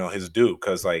due,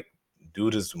 because like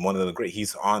dude is one of the great.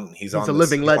 He's He's on a this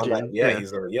living he's on that. legend. Yeah, Yeah.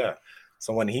 he's a yeah.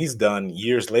 So when he's done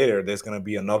years later, there's gonna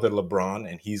be another LeBron,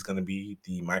 and he's gonna be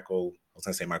the Michael. I was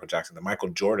gonna say Michael Jackson, the Michael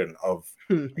Jordan of,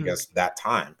 I guess, that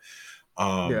time.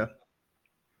 Yeah. Um,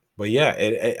 but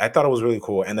yeah, I thought it was really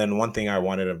cool. And then one thing I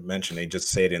wanted to mention, they just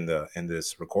say it in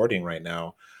this recording right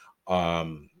now.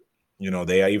 Um,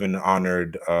 they even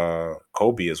honored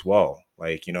Kobe as well.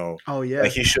 Like, Oh like yeah.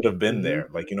 he should have been Hmm. there.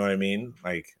 Like, you know what I mean?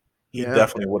 Like he Yeah.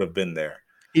 definitely would have been there.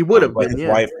 He would have But been. his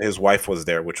Yeah. wife was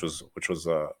there, which was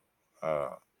uh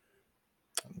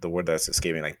the word that's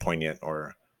escaping, like poignant,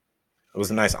 or it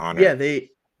was a nice Yeah. honor.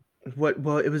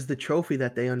 Well, it was the trophy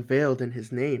that they unveiled in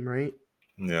his name, right?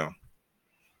 Yeah.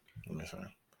 Let me see.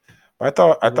 But I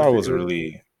thought It I was thought it the, was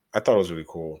really I thought it was really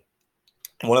cool.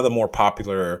 One of the more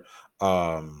popular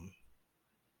um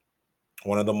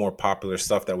one of the more popular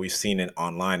stuff that we've seen it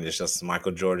online is just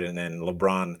Michael Jordan and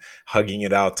LeBron hugging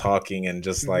it out, talking, and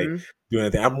just like hmm doing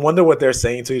anything. I wonder what they're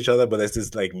saying to each other, but there's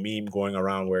this like meme going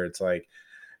around where it's like,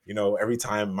 every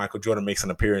time Michael Jordan makes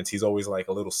an appearance, he's always like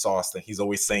a little sauced and he's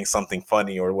always saying something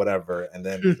funny or whatever, and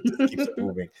then it just keeps it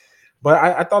moving. But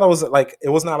I thought it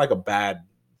was not like a bad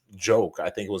joke. I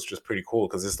think it was just pretty cool,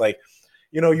 because it's like,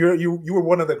 you were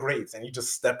one of the greats, and you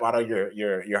just step out of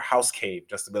your house cave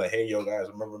just to be like, hey, yo, guys,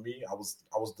 remember me? I was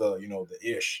the the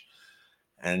ish,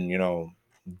 and It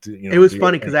was do your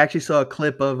funny because thing. I actually saw a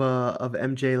clip of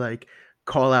MJ like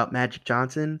call out Magic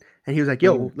Johnson, and he was like, Mhm.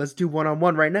 "Yo, let's do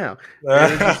one-on-one right now."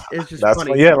 And it's just That's fun.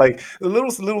 funny. Yeah, like the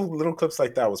little clips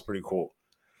like that was pretty cool.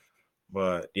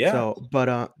 But yeah. So,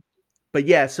 but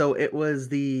yeah, so it was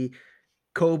the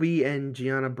Kobe and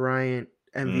Gianna Bryant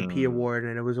MVP Mm, award,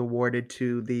 and it was awarded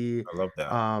to I love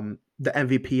that. the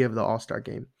MVP of the All-Star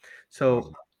game. Love So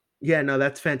that. yeah, no,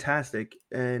 that's fantastic.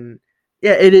 And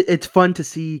yeah, it's fun to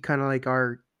see kind of like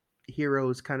our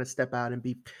heroes kind of step out and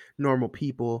be normal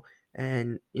people,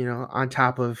 and on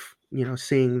top of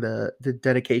seeing the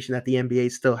dedication that the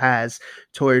NBA still has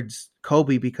towards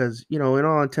Kobe, because in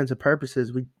all intents and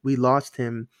purposes we lost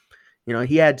him.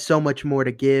 He had so much more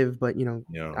to give, but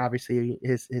Yeah. obviously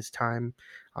his time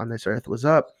on this earth was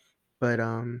up. But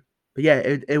yeah,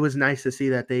 it was nice to see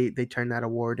that they turned that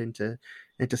award into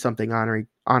something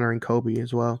honoring Kobe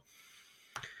as well.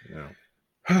 Yeah.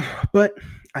 But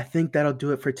I think that'll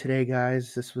do it for today,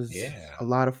 guys. This was Yeah. a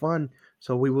lot of fun.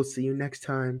 So we will see you next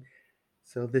time.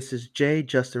 So this is Jay,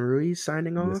 Justin Ruiz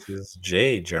signing off. This is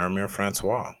Jay, Jeremy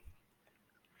Francois.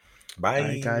 Bye. All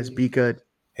right, guys, be good.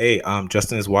 Hey,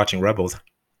 Justin is watching Rebels.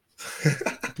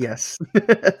 Yes.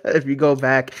 If you go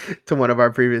back to one of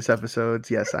our previous episodes,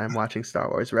 yes, I'm watching Star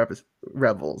Wars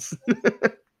Rebels.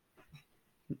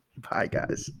 Bye,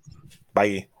 guys.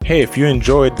 Bye. Hey, if you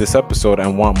enjoyed this episode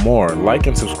and want more, like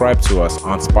and subscribe to us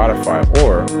on Spotify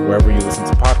or wherever you listen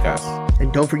to podcasts.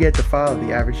 And don't forget to follow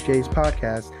the Average J's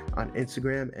podcast on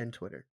Instagram and Twitter.